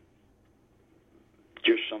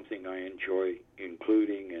just something I enjoy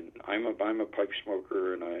including, and I'm a pipe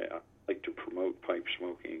smoker, and I like to promote pipe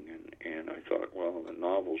smoking, and I thought, well, the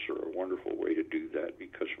novels are a wonderful way to do that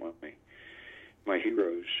because my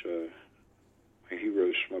heroes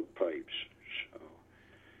smoke pipes. So,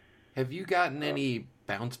 have you gotten any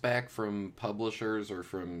bounce back from publishers or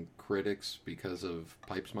from critics because of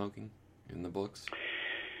pipe smoking in the books?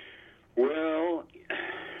 Well,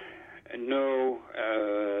 no,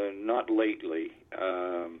 not lately.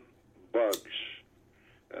 Bugs.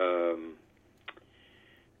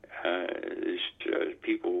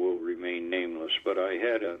 People will remain nameless, but I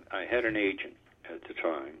had an agent at the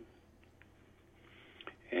time,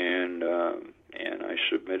 and I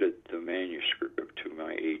submitted the manuscript to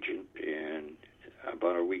my agent, and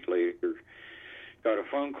about a week later, got a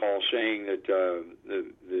phone call saying that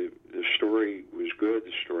the story was good.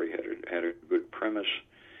 The story had a good premise,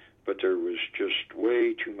 but there was just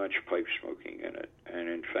way too much pipe smoking in it, and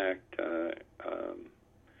in fact.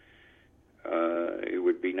 It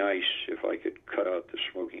would be nice if I could cut out the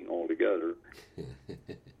smoking altogether.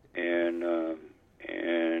 and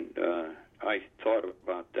I thought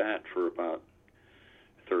about that for about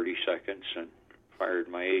 30 seconds and fired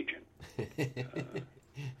my agent.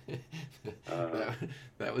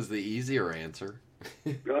 That was the easier answer.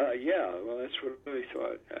 Yeah, well, that's what I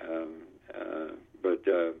thought. But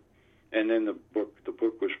and then the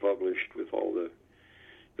book was published with all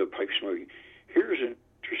the pipe smoking. Here's an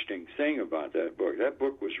interesting thing about that book. That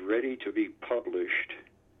book was ready to be published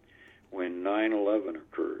when 9/11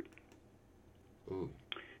 occurred. Ooh.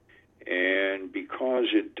 And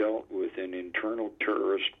because it dealt with an internal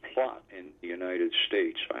terrorist plot in the United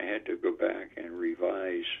States, I had to go back and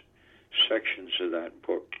revise sections of that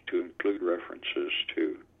book to include references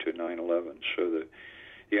to 9/11. So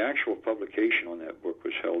the actual publication on that book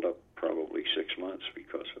was held up probably 6 months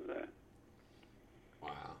because of that.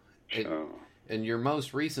 Wow. So, and your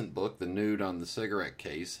most recent book, The Nude on the Cigarette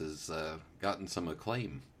Case, has gotten some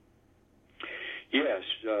acclaim. Yes,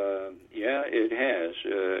 it has.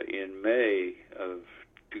 In May of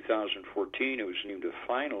 2014, it was named a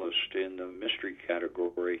finalist in the mystery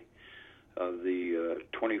category of the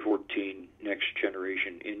 2014 Next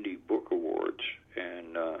Generation Indie Book Awards,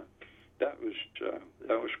 and that was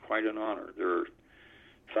quite an honor. There are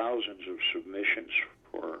thousands of submissions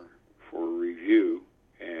for review,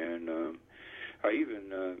 and I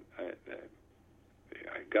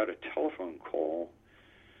got a telephone call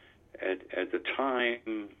at the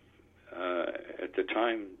time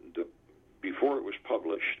before it was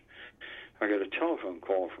published. I got a telephone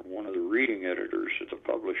call from one of the reading editors at the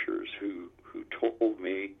publishers who told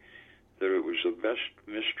me that it was the best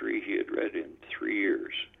mystery he had read in 3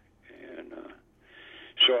 years. And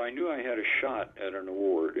so I knew I had a shot at an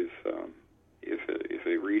award if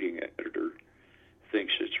a reading editor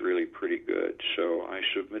thinks it's really pretty good. So I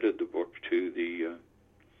submitted the book to the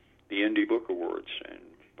Indie Book Awards, and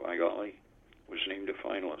by golly, was named a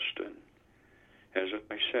finalist. And as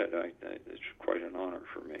I said, it's quite an honor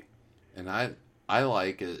for me. And I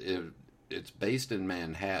like it. It's based in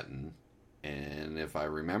Manhattan, and if I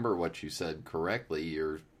remember what you said correctly,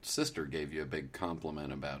 your sister gave you a big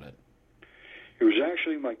compliment about it. It was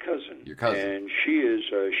actually my cousin. Your cousin. And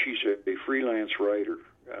she's a freelance writer,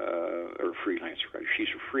 She's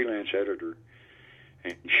a freelance editor,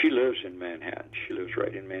 and she lives in Manhattan. She lives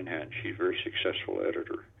right in Manhattan. She's a very successful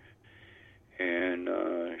editor. And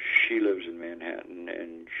she lives in Manhattan,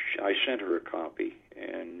 and I sent her a copy,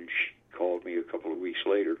 and she called me a couple of weeks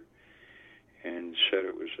later and said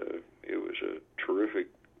it was a terrific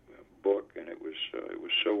book, and it was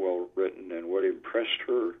so well written. And what impressed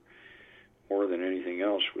her more than anything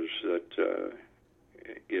else was that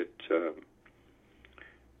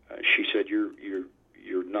she said your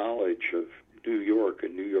knowledge of New York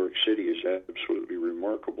and New York City is absolutely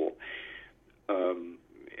remarkable.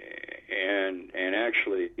 And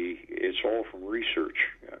actually, it's all from research,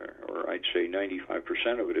 or I'd say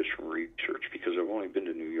 95% of it is from research, because I've only been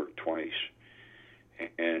to New York twice,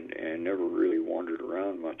 and never really wandered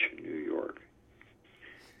around much in New York.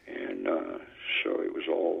 And so it was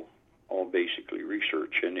all basically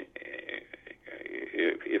research. And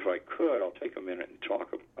if I could, I'll take a minute and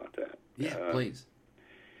talk about that. Yeah, please.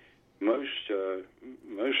 Most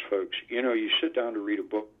folks, you sit down to read a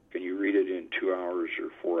book, and you read it in 2 hours or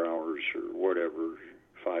 4 hours or whatever,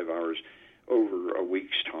 5 hours, over a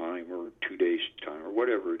week's time or 2 days' time or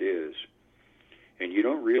whatever it is. And you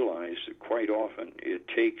don't realize that quite often it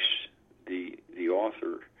takes the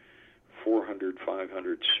author 400,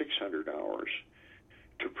 500, 600 hours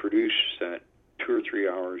to produce that 2 or 3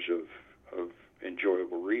 hours of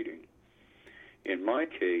enjoyable reading. In my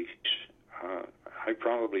case, I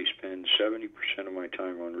probably spend 70% of my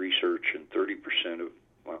time on research and 30% of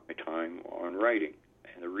my time on writing.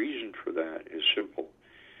 And the reason for that is simple.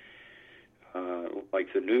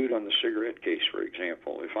 Like the nude on the cigarette case, for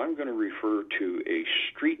example, if I'm going to refer to a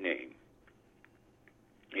street name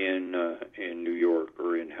in New York,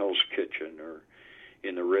 or in Hell's Kitchen, or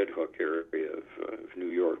in the Red Hook area of New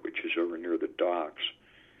York, which is over near the docks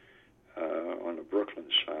on the Brooklyn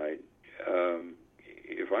side,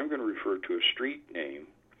 if I'm going to refer to a street name,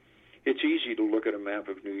 it's easy to look at a map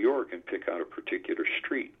of New York and pick out a particular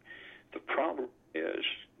street. The problem is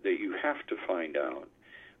that you have to find out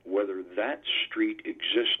whether that street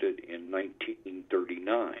existed in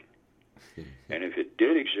 1939. And if it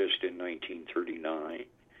did exist in 1939,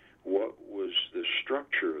 what was the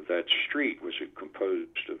structure of that street? Was it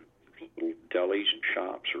composed of little delis and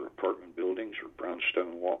shops, or apartment buildings, or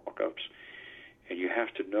brownstone walk-ups? And you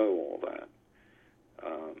have to know all that.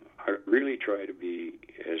 I really try to be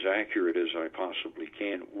as accurate as I possibly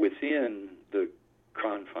can within the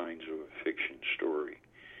confines of a fiction story.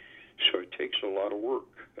 So it takes a lot of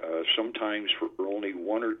work, sometimes for only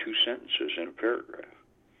 1 or 2 sentences in a paragraph.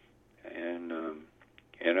 And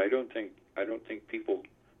I don't think people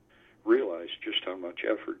realize just how much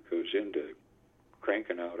effort goes into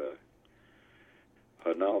cranking out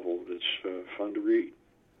a novel that's fun to read.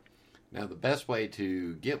 Now, the best way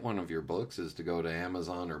to get one of your books is to go to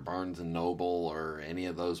Amazon or Barnes & Noble or any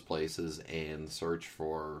of those places and search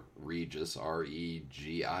for Regis,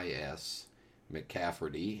 R-E-G-I-S,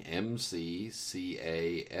 McCafferty,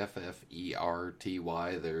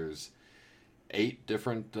 M-C-C-A-F-F-E-R-T-Y. There's 8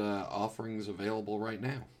 different offerings available right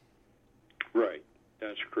now. Right,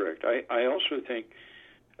 that's correct. I also think,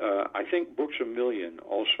 Books A Million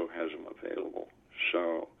also has them available,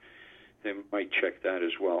 so they might check that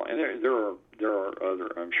as well. And there are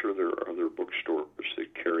other bookstores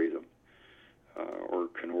that carry them or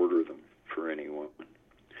can order them for anyone.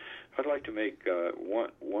 I'd like to make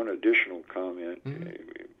one additional comment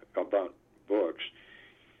about books.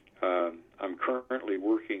 I'm currently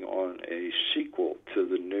working on a sequel to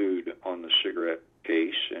The Nude on the Cigarette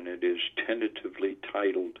Case, and it is tentatively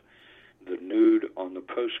titled The Nude on the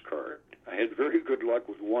Postcard. I had very good luck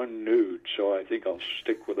with one nude, so I think I'll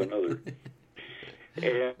stick with another.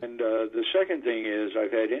 And the second thing is,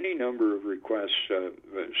 I've had any number of requests.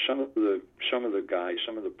 Some of the guys,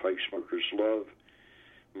 some of the pipe smokers, love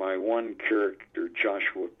my one character,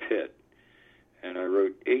 Joshua Pitt, and I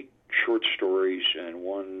wrote 8 short stories and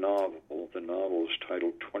 1 novel. The novel is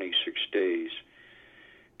titled 26 Days.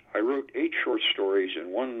 I wrote 8 short stories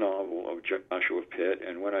and 1 novel of Joshua Pitt,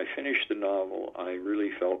 and when I finished the novel, I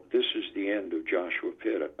really felt this is the end of Joshua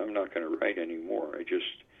Pitt. I'm not going to write anymore.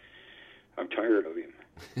 I'm tired of him.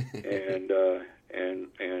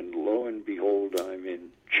 and lo and behold, I'm in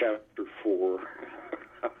chapter 4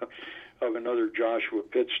 of another Joshua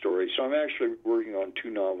Pitt story. So I'm actually working on 2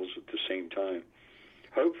 novels at the same time.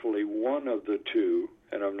 Hopefully one of the 2,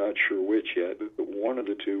 and I'm not sure which yet, but one of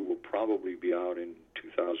the 2 will probably be out in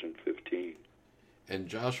 2015. And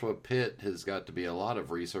Joshua Pitt has got to be a lot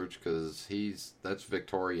of research because that's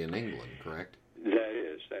Victorian England, correct?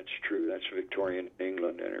 That's true. That's Victorian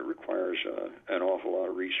England, and it requires an awful lot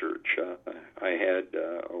of research. I had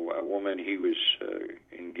a woman he was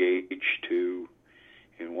engaged to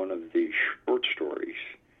in one of the short stories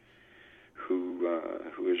who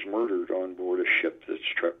was murdered on board a ship that's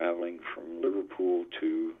traveling from Liverpool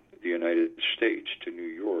to the United States to New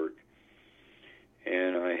York.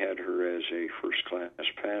 And I had her as a first-class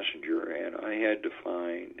passenger, and I had to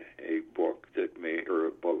find a boat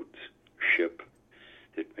ship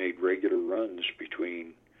that made regular runs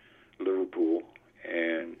between Liverpool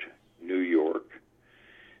and New York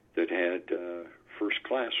that had first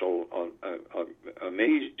class.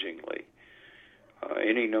 Amazingly,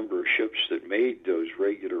 any number of ships that made those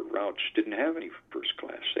regular routes didn't have any first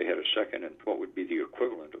class. They had a second and what would be the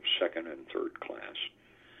equivalent of second and third class.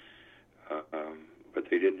 But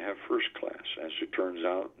they didn't have first class. As it turns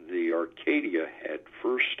out, the Arcadia had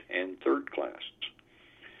first and third class.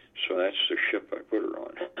 So that's the ship I put her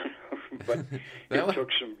on. But it took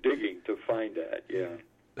some digging to find that, yeah.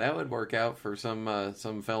 That would work out for some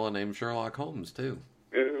fellow named Sherlock Holmes, too.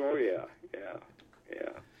 Oh, yeah.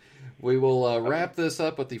 We will wrap this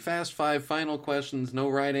up with the Fast 5 final questions. No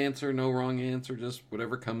right answer, no wrong answer, just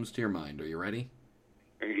whatever comes to your mind. Are you ready?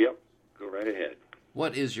 Yep, go right ahead.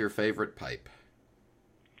 What is your favorite pipe?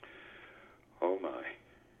 Oh, my.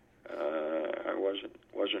 I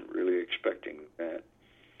wasn't really expecting that.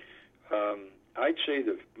 I'd say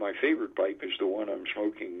my favorite pipe is the one I'm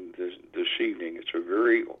smoking this evening. It's a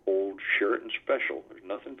very old Sheraton Special. There's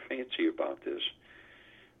nothing fancy about this,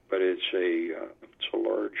 but it's a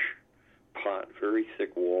large pot, very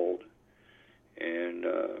thick-walled, and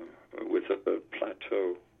with a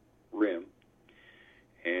plateau rim.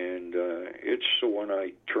 And it's the one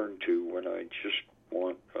I turn to when I just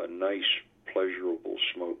want a nice, pleasurable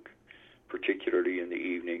smoke, particularly in the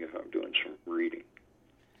evening if I'm doing some reading.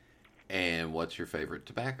 And what's your favorite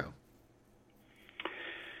tobacco?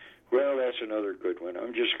 Well, that's another good one.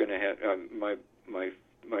 I'm just going to have my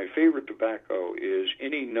favorite tobacco is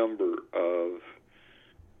any number of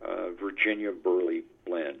Virginia burley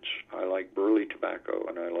blends. I like burley tobacco,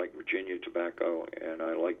 and I like Virginia tobacco, and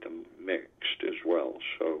I like them mixed as well.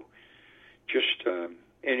 So just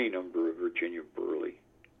any number of Virginia burley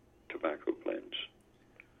tobacco blends.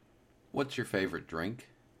 What's your favorite drink?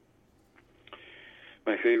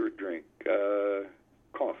 My favorite drink,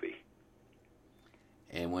 coffee.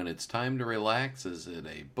 And when it's time to relax, is it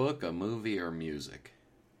a book, a movie, or music?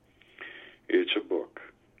 It's a book.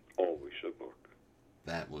 Always a book.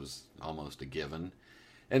 That was almost a given.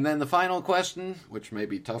 And then the final question, which may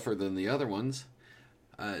be tougher than the other ones,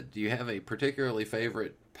 do you have a particularly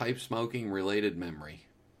favorite pipe smoking related memory?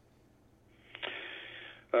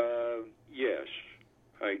 Yes,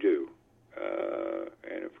 I do.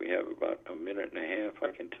 And if we have about a minute and a half,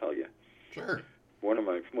 I can tell you. Sure. One of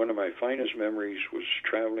my finest memories was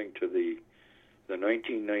traveling to the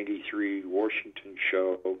 1993 Washington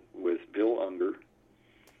show with Bill Unger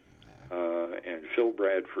and Phil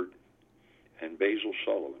Bradford and Basil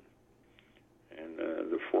Sullivan. And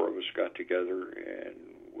the 4 of us got together and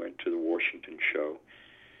went to the Washington show,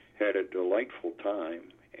 had a delightful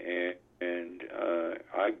time, and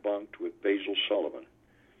I bunked with Basil Sullivan.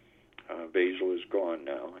 Basil is gone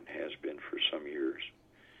now and has been for some years.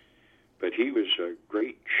 But he was a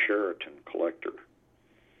great Sheraton collector.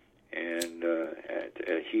 And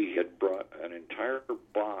he had brought an entire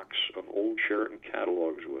box of old Sheraton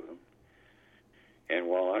catalogs with him. And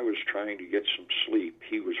while I was trying to get some sleep,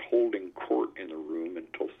 he was holding court in the room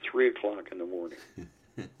until 3 o'clock in the morning.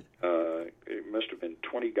 It must have been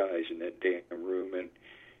 20 guys in that damn room,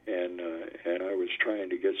 and I was trying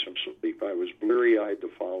to get some sleep. I was bleary-eyed the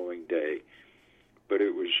following day, but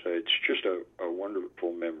it's just a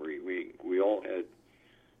wonderful memory. We all had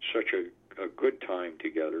such a good time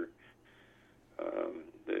together.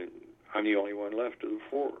 I'm the only one left of the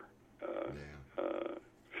 4.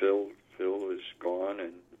 Phil is gone,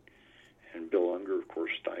 and Bill Unger, of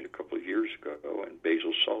course, died a couple of years ago, and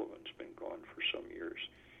Basil Sullivan's been gone for some years.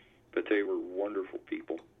 But they were wonderful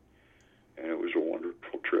people, and it was a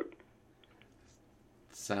wonderful trip.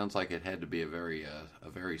 Sounds like it had to be a very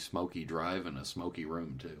smoky drive and a smoky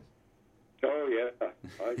room, too. Oh, yeah.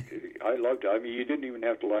 I loved it. I mean, you didn't even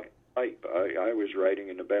have to light a pipe. I was riding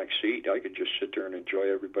in the back seat. I could just sit there and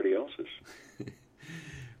enjoy everybody else's.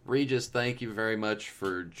 Regis, thank you very much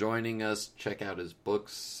for joining us. Check out his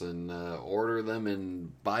books and order them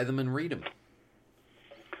and buy them and read them.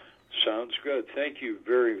 Sounds good. Thank you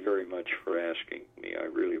very, very much for asking me. I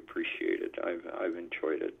really appreciate it. I've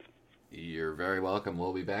enjoyed it. You're very welcome.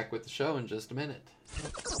 We'll be back with the show in just a minute.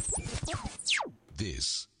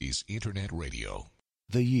 This is Internet Radio.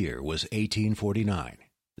 The year was 1849.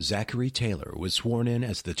 Zachary Taylor was sworn in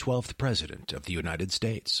as the 12th President of the United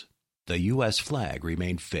States. The U.S. flag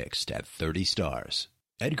remained fixed at 30 stars.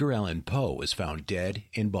 Edgar Allan Poe was found dead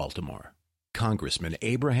in Baltimore. Congressman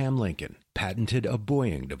Abraham Lincoln patented a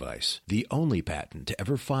buoying device, the only patent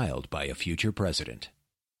ever filed by a future president.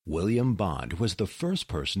 William Bond was the first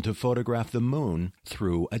person to photograph the moon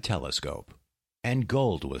through a telescope. And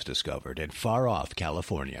gold was discovered in far-off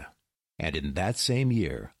California. And in that same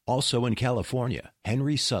year, also in California,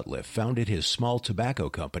 Henry Sutliff founded his small tobacco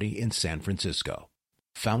company in San Francisco,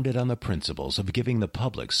 founded on the principles of giving the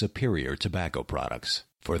public superior tobacco products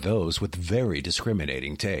for those with very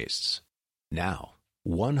discriminating tastes. Now,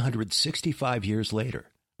 165 years later,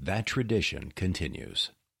 that tradition continues.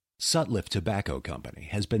 Sutliff Tobacco Company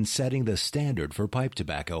has been setting the standard for pipe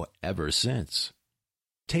tobacco ever since.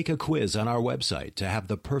 Take a quiz on our website to have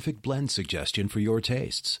the perfect blend suggestion for your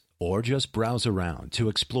tastes, or just browse around to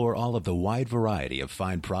explore all of the wide variety of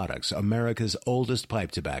fine products America's oldest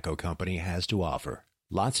pipe tobacco company has to offer.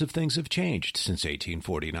 Lots of things have changed since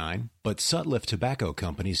 1849, but Sutliff Tobacco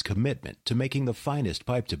Company's commitment to making the finest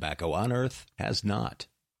pipe tobacco on earth has not.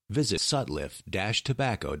 Visit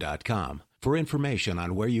sutliff-tobacco.com for information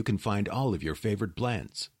on where you can find all of your favorite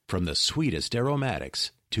blends, from the sweetest aromatics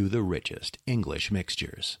to the richest English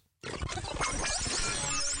mixtures.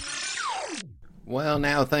 Well,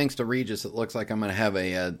 now, thanks to Regis, it looks like I'm going to have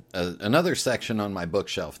another section on my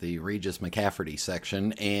bookshelf, the Regis McCafferty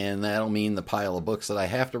section, and that'll mean the pile of books that I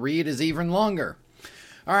have to read is even longer.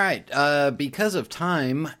 All right, because of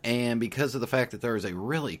time and because of the fact that there is a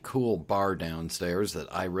really cool bar downstairs that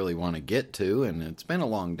I really want to get to, and it's been a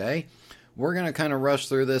long day, we're going to kind of rush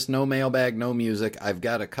through this. No mailbag, no music. I've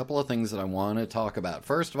got a couple of things that I want to talk about.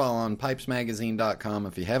 First of all, on PipesMagazine.com,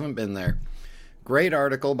 if you haven't been there, great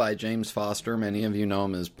article by James Foster. Many of you know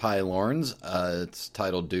him as Pie Lawrence. It's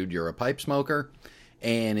titled, Dude, You're a Pipe Smoker.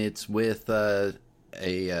 And it's with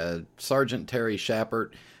Sergeant Terry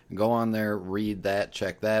Shappert. Go on there, read that,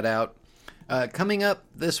 check that out. Coming up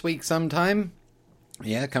this week sometime,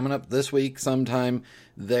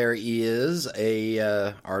 there is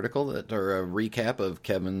a article or a recap of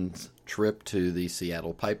Kevin's trip to the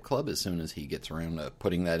Seattle Pipe Club as soon as he gets around to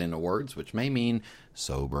putting that into words, which may mean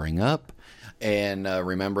sobering up and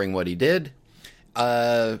remembering what he did.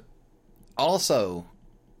 Also,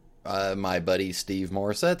 my buddy Steve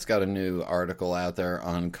Morissette's got a new article out there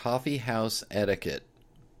on coffee house etiquette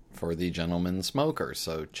for the gentleman smoker,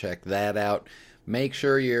 so check that out. Make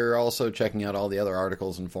sure you're also checking out all the other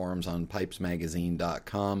articles and forums on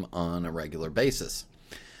PipesMagazine.com on a regular basis.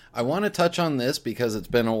 I want to touch on this because it's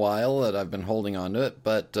been a while that I've been holding on to it,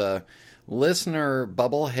 but listener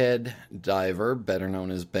Bubblehead Diver, better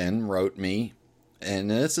known as Ben, wrote me,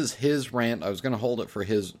 and this is his rant. I was going to hold it for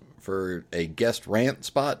a guest rant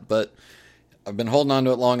spot, but I've been holding on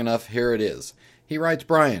to it long enough. Here it is. He writes,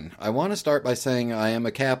 Brian, I want to start by saying I am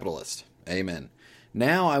a capitalist. Amen.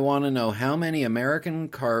 Now I want to know how many American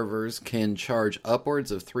carvers can charge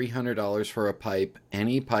upwards of $300 for a pipe,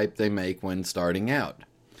 any pipe they make when starting out.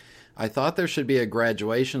 I thought there should be a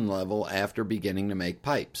graduation level after beginning to make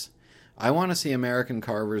pipes. I want to see American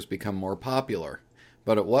carvers become more popular.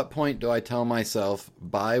 But at what point do I tell myself,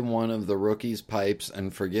 buy one of the rookie's pipes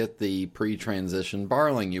and forget the pre-transition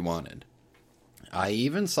barling you wanted? I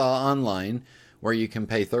even saw online where you can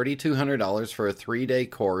pay $3,200 for a 3-day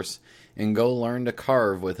course and go learn to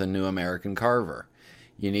carve with a new American carver.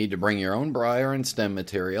 You need to bring your own briar and stem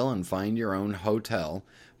material and find your own hotel,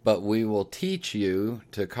 but we will teach you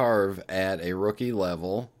to carve at a rookie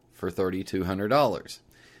level for $3,200.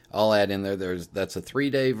 I'll add in that's a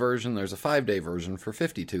 3-day version. There's a 5-day version for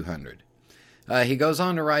 $5,200. He goes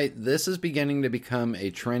on to write, this is beginning to become a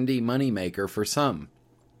trendy moneymaker for some.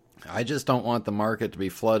 I just don't want the market to be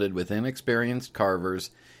flooded with inexperienced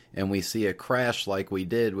carvers, and we see a crash like we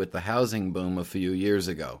did with the housing boom a few years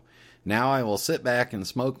ago. Now I will sit back and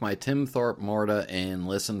smoke my Tim Thorpe Morta and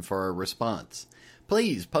listen for a response.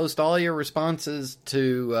 Please post all your responses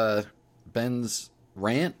to Ben's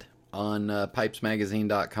rant on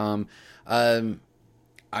PipesMagazine.com.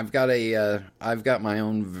 I've got my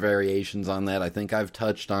own variations on that. I think I've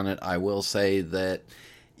touched on it. I will say that,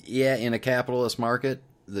 yeah, in a capitalist market,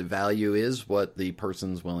 the value is what the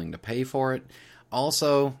person's willing to pay for it.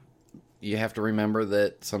 Also, you have to remember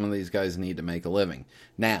that some of these guys need to make a living.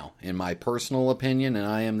 Now, in my personal opinion, and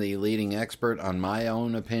I am the leading expert on my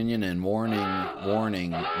own opinion, and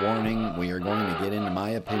warning, we are going to get into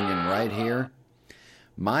my opinion right here.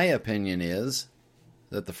 My opinion is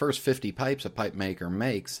that the first 50 pipes a pipe maker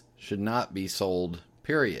makes should not be sold,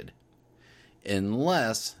 period,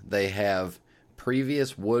 unless they have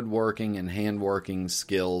previous woodworking and handworking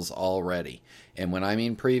skills already. And when I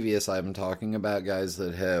mean previous, I'm talking about guys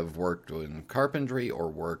that have worked in carpentry or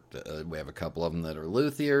we have a couple of them that are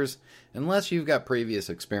luthiers. Unless you've got previous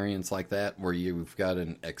experience like that, where you've got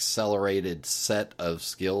an accelerated set of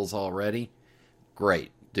skills already,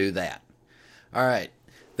 great, do that. All right,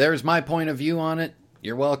 there's my point of view on it.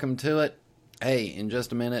 You're welcome to it. Hey, in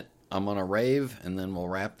just a minute, I'm going to rave, and then we'll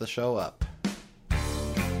wrap the show up.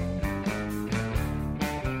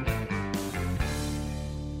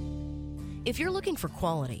 If you're looking for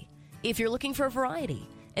quality, if you're looking for variety,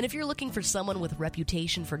 and if you're looking for someone with a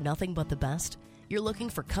reputation for nothing but the best, you're looking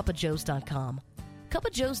for cupofjoes.com.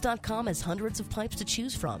 Cupofjoes.com has hundreds of pipes to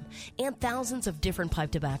choose from and thousands of different pipe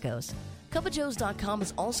tobaccos. Cupofjoes.com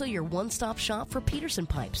is also your one-stop shop for Peterson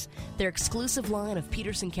pipes, their exclusive line of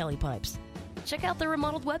Peterson Kelly pipes. Check out their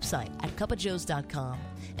remodeled website at cupofjoes.com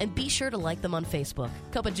and be sure to like them on Facebook.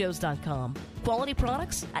 Cupofjoes.com. Quality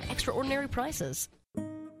products at extraordinary prices.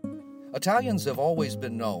 Italians have always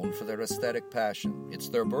been known for their aesthetic passion. It's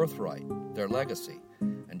their birthright, their legacy.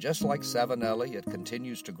 And just like Savinelli, it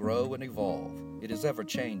continues to grow and evolve. It is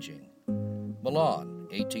ever-changing. Milan,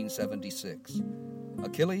 1876.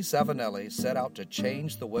 Achille Savinelli set out to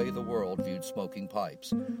change the way the world viewed smoking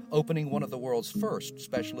pipes, opening one of the world's first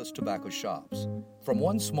specialist tobacco shops. From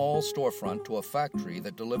one small storefront to a factory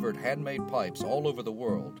that delivered handmade pipes all over the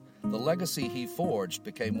world, the legacy he forged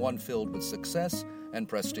became one filled with success and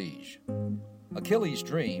prestige. Achilles'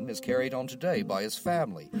 dream is carried on today by his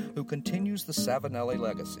family, who continues the Savinelli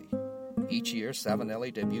legacy. Each year,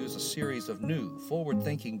 Savinelli debuts a series of new,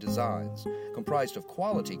 forward-thinking designs comprised of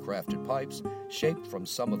quality-crafted pipes shaped from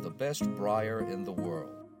some of the best briar in the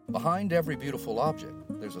world. Behind every beautiful object,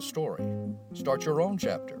 there's a story. Start your own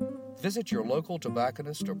chapter. Visit your local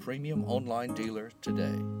tobacconist or premium online dealer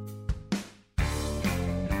today.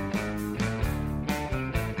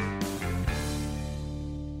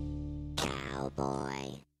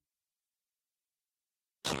 Cowboy.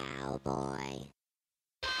 Cowboy.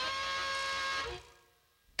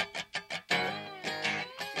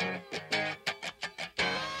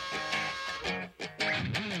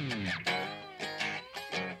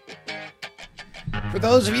 For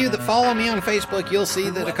those of you that follow me on Facebook, you'll see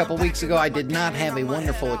that a couple weeks ago I did not have a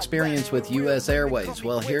wonderful experience with U.S. Airways.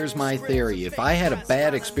 Well, here's my theory. If I had a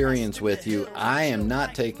bad experience with you, I am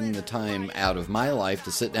not taking the time out of my life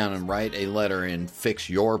to sit down and write a letter and fix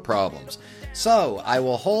your problems. So, I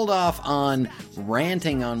will hold off on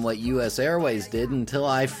ranting on what U.S. Airways did until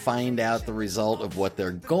I find out the result of what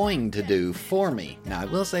they're going to do for me. Now, I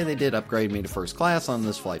will say they did upgrade me to first class on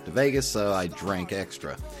this flight to Vegas, so I drank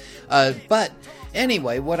extra. But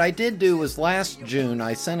anyway, what I did do was last June,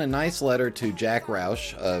 I sent a nice letter to Jack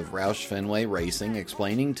Roush of Roush Fenway Racing,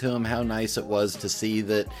 explaining to him how nice it was to see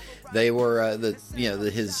that they were,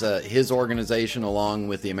 his organization, along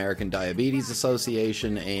with the American Diabetes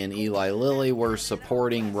Association and Eli Lilly, were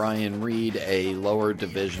supporting Ryan Reed, a lower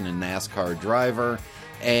division in NASCAR driver,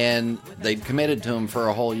 and they'd committed to him for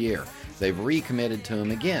a whole year. They've recommitted to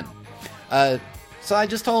him again. So I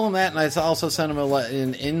just told him that, and I also sent him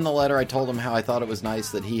in the letter, I told him how I thought it was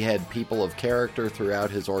nice that he had people of character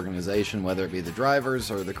throughout his organization, whether it be the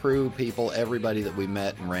drivers or the crew people. Everybody that we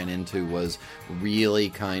met and ran into was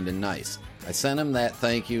really kind of nice. I sent him that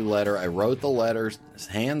thank you letter. I wrote the letter,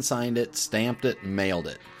 hand-signed it, stamped it, and mailed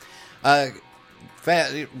it.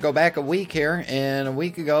 Go back a week here, and a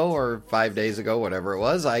week ago, or 5 days ago, whatever it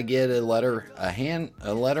was, I get a letter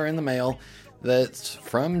in the mail that's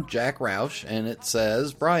from Jack Roush, and it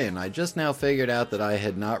says, Brian, I just now figured out that I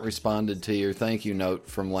had not responded to your thank you note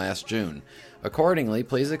from last June. Accordingly,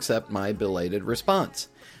 please accept my belated response.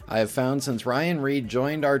 I have found since Ryan Reed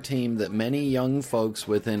joined our team that many young folks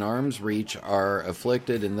within arm's reach are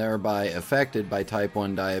afflicted and thereby affected by type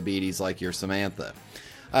 1 diabetes like your Samantha.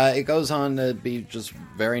 It goes on to be just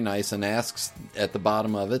very nice and asks at the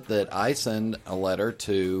bottom of it that I send a letter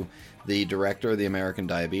to the director of the American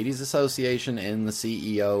Diabetes Association and the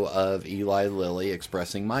CEO of Eli Lilly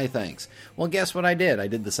expressing my thanks. Well, guess what I did? I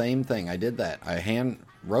did the same thing. I did that. I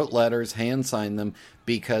wrote letters, hand-signed them,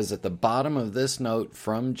 because at the bottom of this note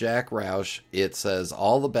from Jack Roush, it says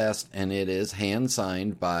all the best, and it is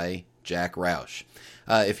hand-signed by Jack Roush.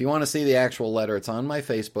 If you want to see the actual letter, it's on my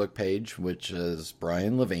Facebook page, which is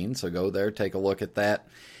Brian Levine, so go there, take a look at that.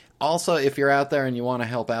 Also, if you're out there and you want to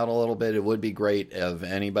help out a little bit, it would be great if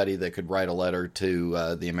anybody that could write a letter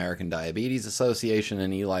to the American Diabetes Association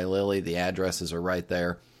and Eli Lilly. The addresses are right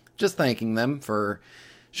there. Just thanking them for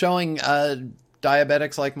showing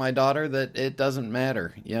diabetics like my daughter that it doesn't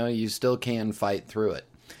matter. You know, you still can fight through it.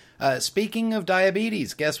 Speaking of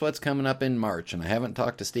diabetes, guess what's coming up in March? And I haven't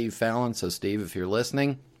talked to Steve Fallon, so Steve, if you're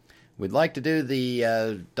listening, we'd like to do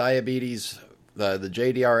the diabetes, the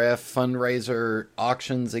JDRF fundraiser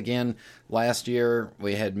auctions again. Last year,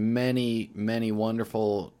 we had many, many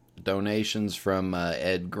wonderful donations from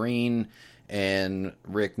Ed Green and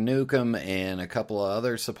Rick Newcomb and a couple of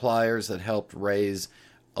other suppliers that helped raise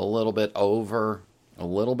a little bit over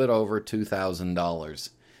 $2,000.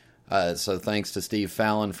 So thanks to Steve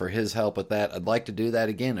Fallon for his help with that. I'd like to do that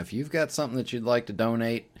again. If you've got something that you'd like to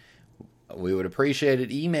donate, we would appreciate it.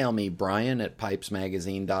 Email me,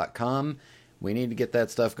 Brian@PipesMagazine.com. We need to get that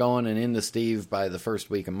stuff going and into Steve by the first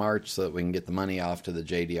week of March so that we can get the money off to the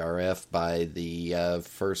JDRF by the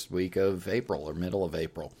first week of April or middle of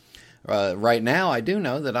April. Right now, I do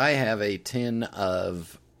know that I have a tin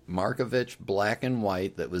of Markovich Black and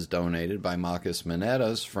White that was donated by Makis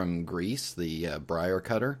Monetos from Greece, the briar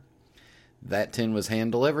cutter. That tin was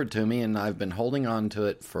hand-delivered to me, and I've been holding on to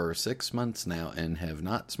it for 6 months now and have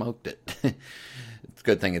not smoked it. It's a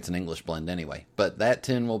good thing it's an English blend anyway. But that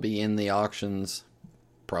tin will be in the auctions,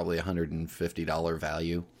 probably $150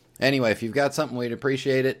 value. Anyway, if you've got something, we'd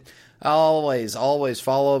appreciate it. Always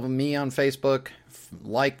follow me on Facebook.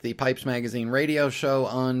 Like the Pipes Magazine radio show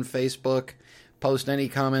on Facebook. Post any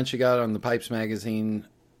comments you got on the Pipes Magazine,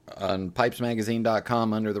 on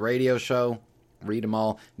PipesMagazine.com under the radio show. Read them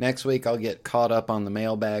all. Next week, I'll get caught up on the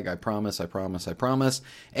mailbag. I promise.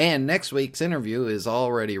 And next week's interview is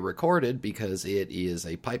already recorded because it is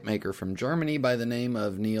a pipe maker from Germany by the name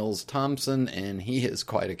of Niels Thompson, and he is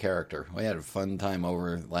quite a character. We had a fun time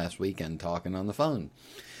over last weekend talking on the phone.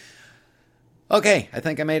 Okay, I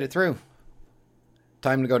think I made it through.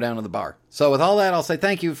 Time to go down to the bar. So with all that, I'll say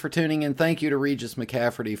thank you for tuning in. Thank you to Regis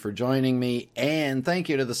McCafferty for joining me. And thank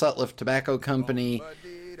you to the Sutliff Tobacco Company.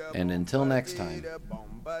 And until next time.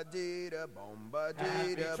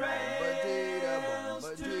 Happy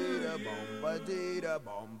trails to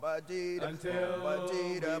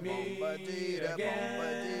until we meet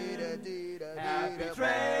again. Happy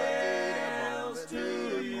trails to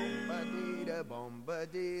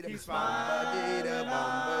keep smiling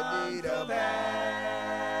until then.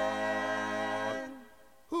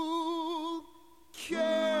 Who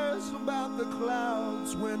cares about the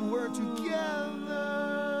clouds when we're together?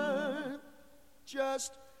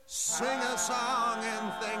 Just sing a song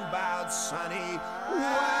and think about sunny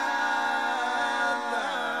weather.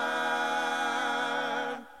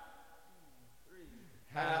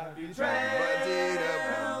 Happy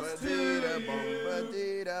trails to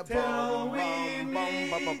till we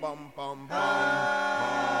meet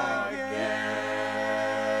again.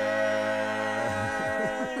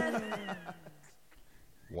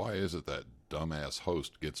 Why is it that dumbass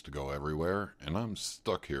host gets to go everywhere and I'm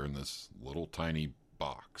stuck here in this little tiny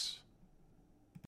box?